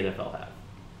people in the NFL have.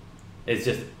 It's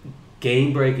just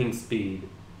game-breaking speed.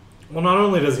 Well, not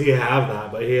only does he have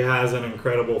that, but he has an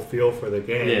incredible feel for the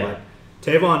game. Yeah. Like,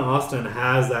 Tavon Austin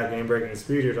has that game-breaking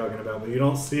speed you're talking about, but you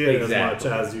don't see it as much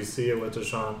as you see it with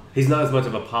Deshaun. He's not as much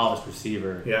of a polished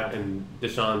receiver. Yeah. And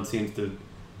Deshaun seems to...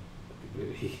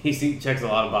 He checks a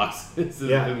lot of boxes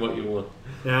in what you want.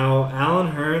 Now,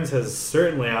 Allen Hurns has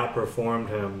certainly outperformed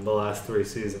him the last 3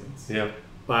 seasons. Yeah.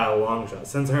 By a long shot.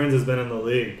 Since Hurns has been in the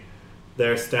league,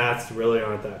 their stats really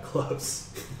aren't that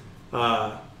close.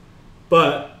 But,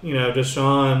 you know,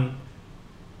 Deshaun,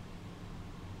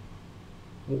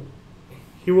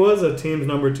 he was a team's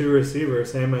number 2 receiver,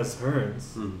 same as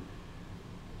Hurns.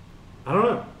 I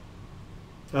don't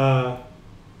know.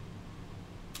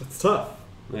 It's tough.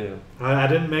 Yeah. I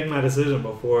didn't make my decision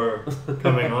before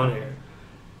coming on here.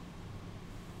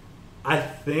 I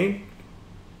think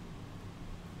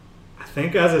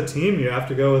as a team you have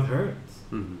to go with Hurns.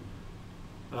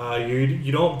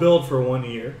 You don't build for 1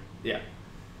 year. Yeah.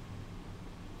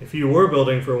 If you were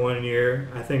building for 1 year,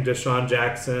 I think Deshaun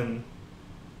Jackson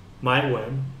might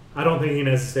win. I don't think he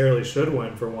necessarily should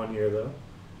win for 1 year though.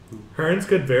 Hurns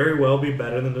could very well be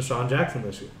better than Deshaun Jackson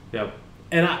this year. Yep.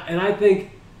 And I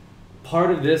think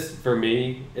part of this for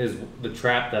me is the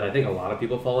trap that I think a lot of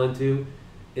people fall into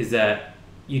is that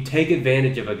you take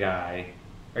advantage of a guy,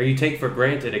 or you take for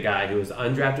granted a guy who is an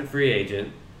undrafted free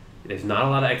agent. There's not a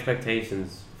lot of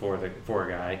expectations for a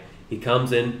guy. He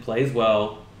comes in, plays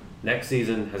well, next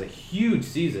season has a huge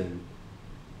season,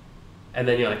 and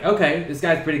then you're like, okay, this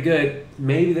guy's pretty good.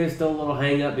 Maybe there's still a little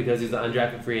hang up because he's an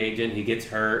undrafted free agent. He gets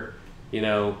hurt, you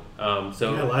know.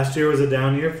 Last year was a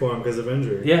down year for him because of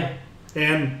injury. Yeah.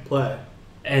 And play.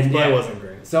 And play wasn't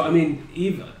great. So, I mean,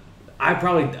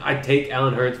 I take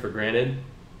Allen Hurns for granted.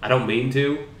 I don't mean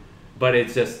to, but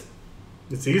it's just...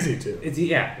 It's easy to. It's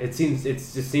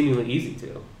just seemingly easy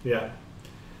to. Yeah.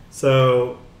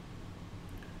 So,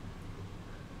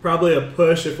 probably a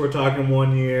push if we're talking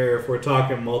 1 year. If we're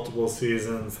talking multiple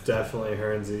seasons, definitely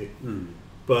Hurnsy.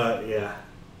 But, yeah.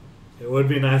 It would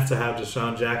be nice to have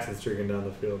Deshaun Jackson streaking down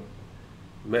the field.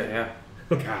 Yeah.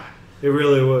 God. It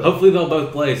really would. Hopefully they'll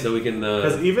both play so we can...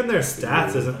 Because even their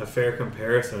stats isn't a fair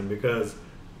comparison because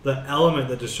the element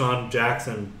that Deshaun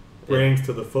Jackson brings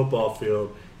to the football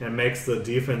field and makes the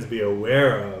defense be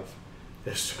aware of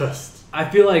is just... I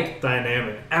feel like...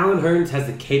 dynamic. Allen Hurns has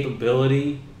the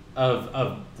capability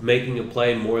of making a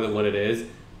play more than what it is,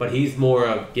 but he's more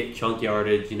of get chunk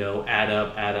yardage, add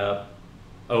up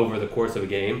over the course of a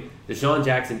game. Deshaun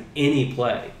Jackson, any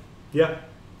play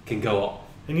can go off.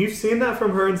 And you've seen that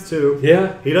from Hurns too.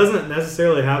 Yeah. He doesn't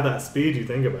necessarily have that speed you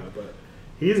think about, but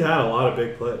he's had a lot of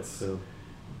big plays. So,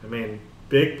 I mean,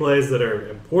 big plays that are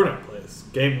important plays,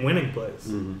 game-winning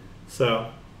plays.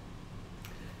 So,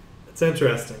 it's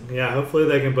interesting. Yeah, hopefully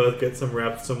they can both get some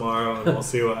reps tomorrow, and we'll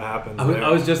see what happens. I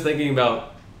was just thinking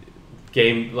about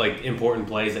important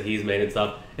plays that he's made and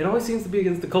stuff. It always seems to be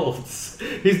against the Colts.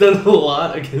 He's done a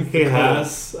lot against the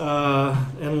Colts. He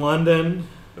has in London.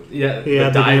 Yeah, he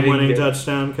had the game-winning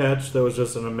touchdown catch. That was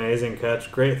just an amazing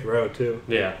catch. Great throw too.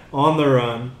 Yeah, on the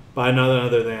run by none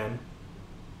other than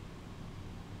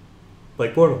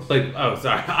Bortles.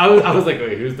 Sorry. I was like,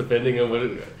 wait, who's defending him? What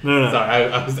is it? No. Sorry,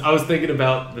 I was thinking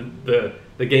about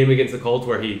the game against the Colts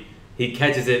where he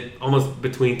catches it almost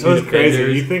between two defenders.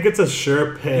 Crazy. You think it's a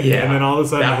sure pick, and then all of a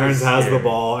sudden Hurns has the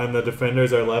ball, and the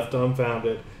defenders are left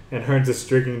dumbfounded, and Hurns is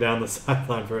streaking down the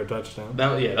sideline for a touchdown.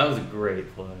 That was a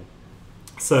great play.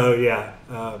 So,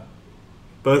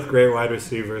 both great wide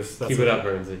receivers. Keep it up,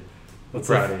 Hurnsy. I'm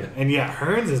proud of you. And,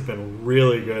 Hurns has been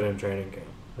really good in training camp.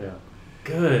 Yeah.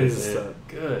 Good. He's a stud.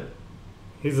 Good.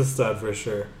 He's a stud for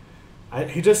sure.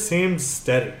 He just seems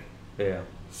steady. Yeah.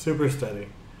 Super steady.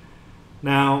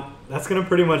 Now, that's going to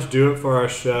pretty much do it for our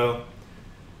show.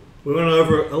 We went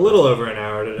over a little over an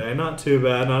hour today. Not too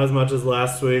bad. Not as much as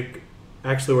last week.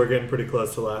 Actually, we're getting pretty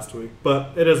close to last week.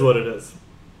 But it is what it is.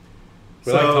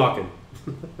 We like talking.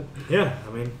 Yeah,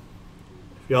 I mean,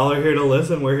 if y'all are here to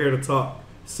listen, we're here to talk.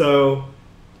 So,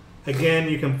 again,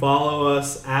 you can follow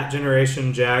us at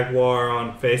Generation Jaguar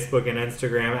on Facebook and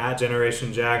Instagram, at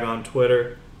Generation Jag on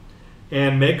Twitter.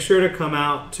 And make sure to come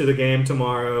out to the game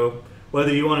tomorrow.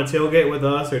 Whether you want to tailgate with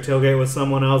us or tailgate with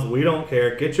someone else, we don't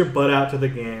care. Get your butt out to the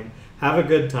game. Have a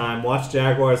good time. Watch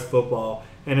Jaguars football.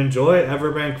 And enjoy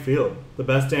Everbank Field, the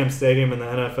best damn stadium in the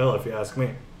NFL, if you ask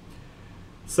me.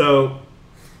 So,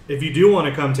 if you do want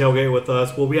to come tailgate with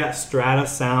us, we'll be at Strata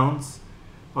Sounds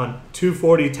on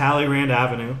 240 Talleyrand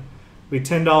Avenue. It'll be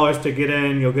 $10 to get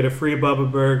in. You'll get a free Bubba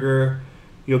Burger.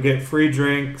 You'll get free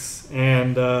drinks.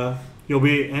 And you'll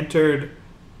be entered,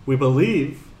 we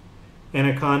believe, in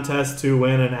a contest to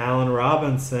win an Allen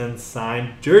Robinson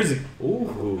signed jersey.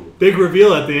 Ooh. Big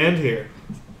reveal at the end here.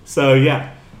 So,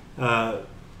 yeah,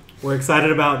 we're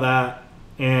excited about that,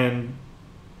 and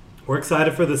we're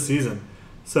excited for the season.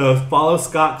 So follow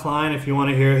Scott Klein if you want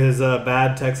to hear his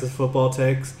bad Texas football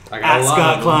takes. At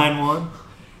Scott Klein 1.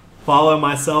 Follow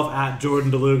myself at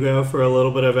Jordan DeLugo for a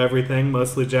little bit of everything,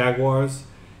 mostly Jaguars.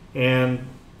 And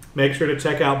make sure to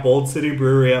check out Bold City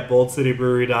Brewery at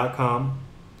boldcitybrewery.com.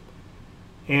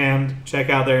 And check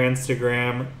out their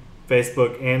Instagram,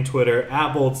 Facebook, and Twitter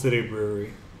at Bold City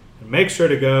Brewery. And make sure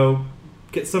to go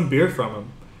get some beer from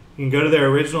them. You can go to their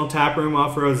original tap room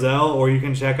off Roselle, or you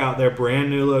can check out their brand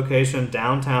new location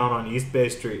downtown on East Bay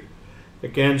Street.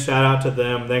 Again, shout out to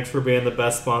them. Thanks for being the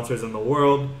best sponsors in the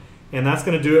world. And that's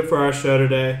going to do it for our show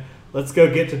today. Let's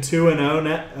go get to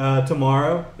 2-0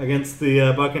 tomorrow against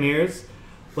the Buccaneers.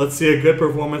 Let's see a good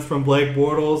performance from Blake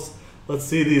Bortles. Let's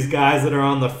see these guys that are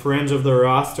on the fringe of the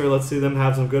roster. Let's see them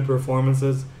have some good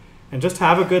performances. And just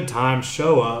have a good time.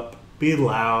 Show up. Be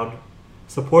loud.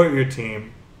 Support your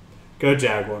team. Go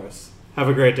Jaguars. Have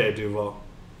a great day, Duval.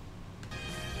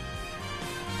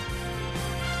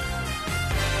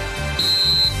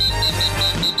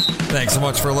 Thanks so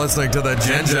much for listening to the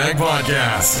GenJag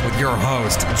Podcast with your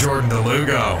host, Jordan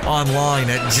DeLugo. Online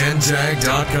at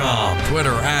GenJag.com.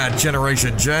 Twitter at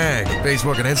Generation Jag.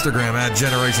 Facebook and Instagram at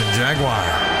Generation Jaguar.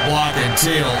 Block and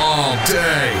teal all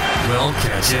day. We'll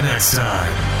catch you next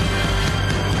time.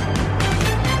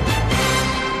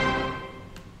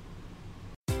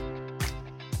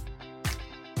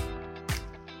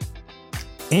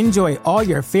 Enjoy all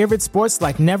your favorite sports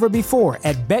like never before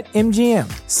at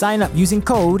BetMGM. Sign up using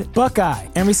code Buckeye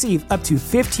and receive up to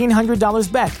 $1,500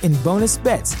 back in bonus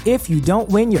bets if you don't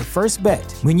win your first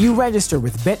bet. When you register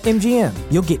with BetMGM,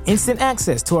 you'll get instant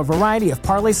access to a variety of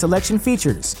parlay selection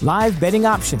features, live betting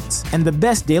options, and the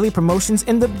best daily promotions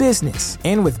in the business.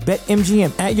 And with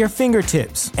BetMGM at your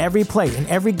fingertips, every play and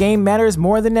every game matters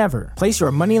more than ever. Place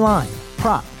your money line,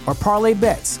 prop, or parlay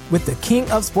bets with the king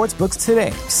of sportsbooks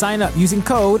today. Sign up using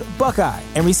code Buckeye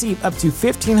and receive up to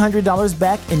 $1,500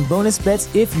 back in bonus bets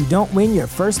if you don't win your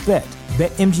first bet.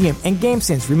 BetMGM and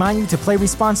GameSense remind you to play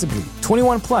responsibly.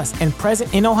 21 plus and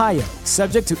present in Ohio,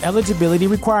 subject to eligibility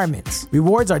requirements.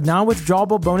 Rewards are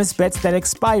non-withdrawable bonus bets that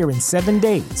expire in 7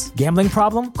 days. Gambling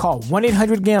problem? Call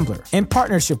 1-800-GAMBLER. In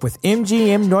partnership with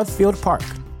MGM Northfield Park.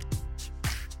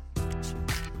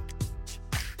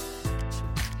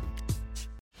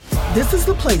 This is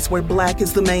the place where Black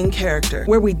is the main character,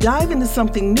 where we dive into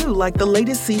something new like the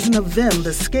latest season of Them,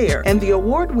 The Scare, and the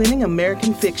award-winning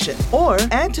American Fiction. Or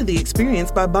add to the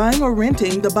experience by buying or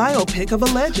renting the biopic of a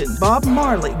legend, Bob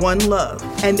Marley, One Love.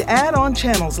 And add on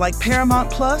channels like Paramount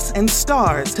Plus and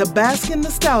Stars to bask in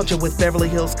nostalgia with Beverly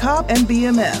Hills Cop and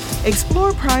BMF.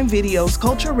 Explore Prime Video's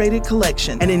culture-rated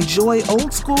collection and enjoy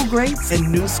old school greats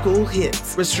and new school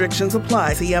hits. Restrictions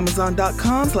apply. See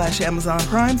Amazon.com/Amazon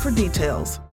Prime for details.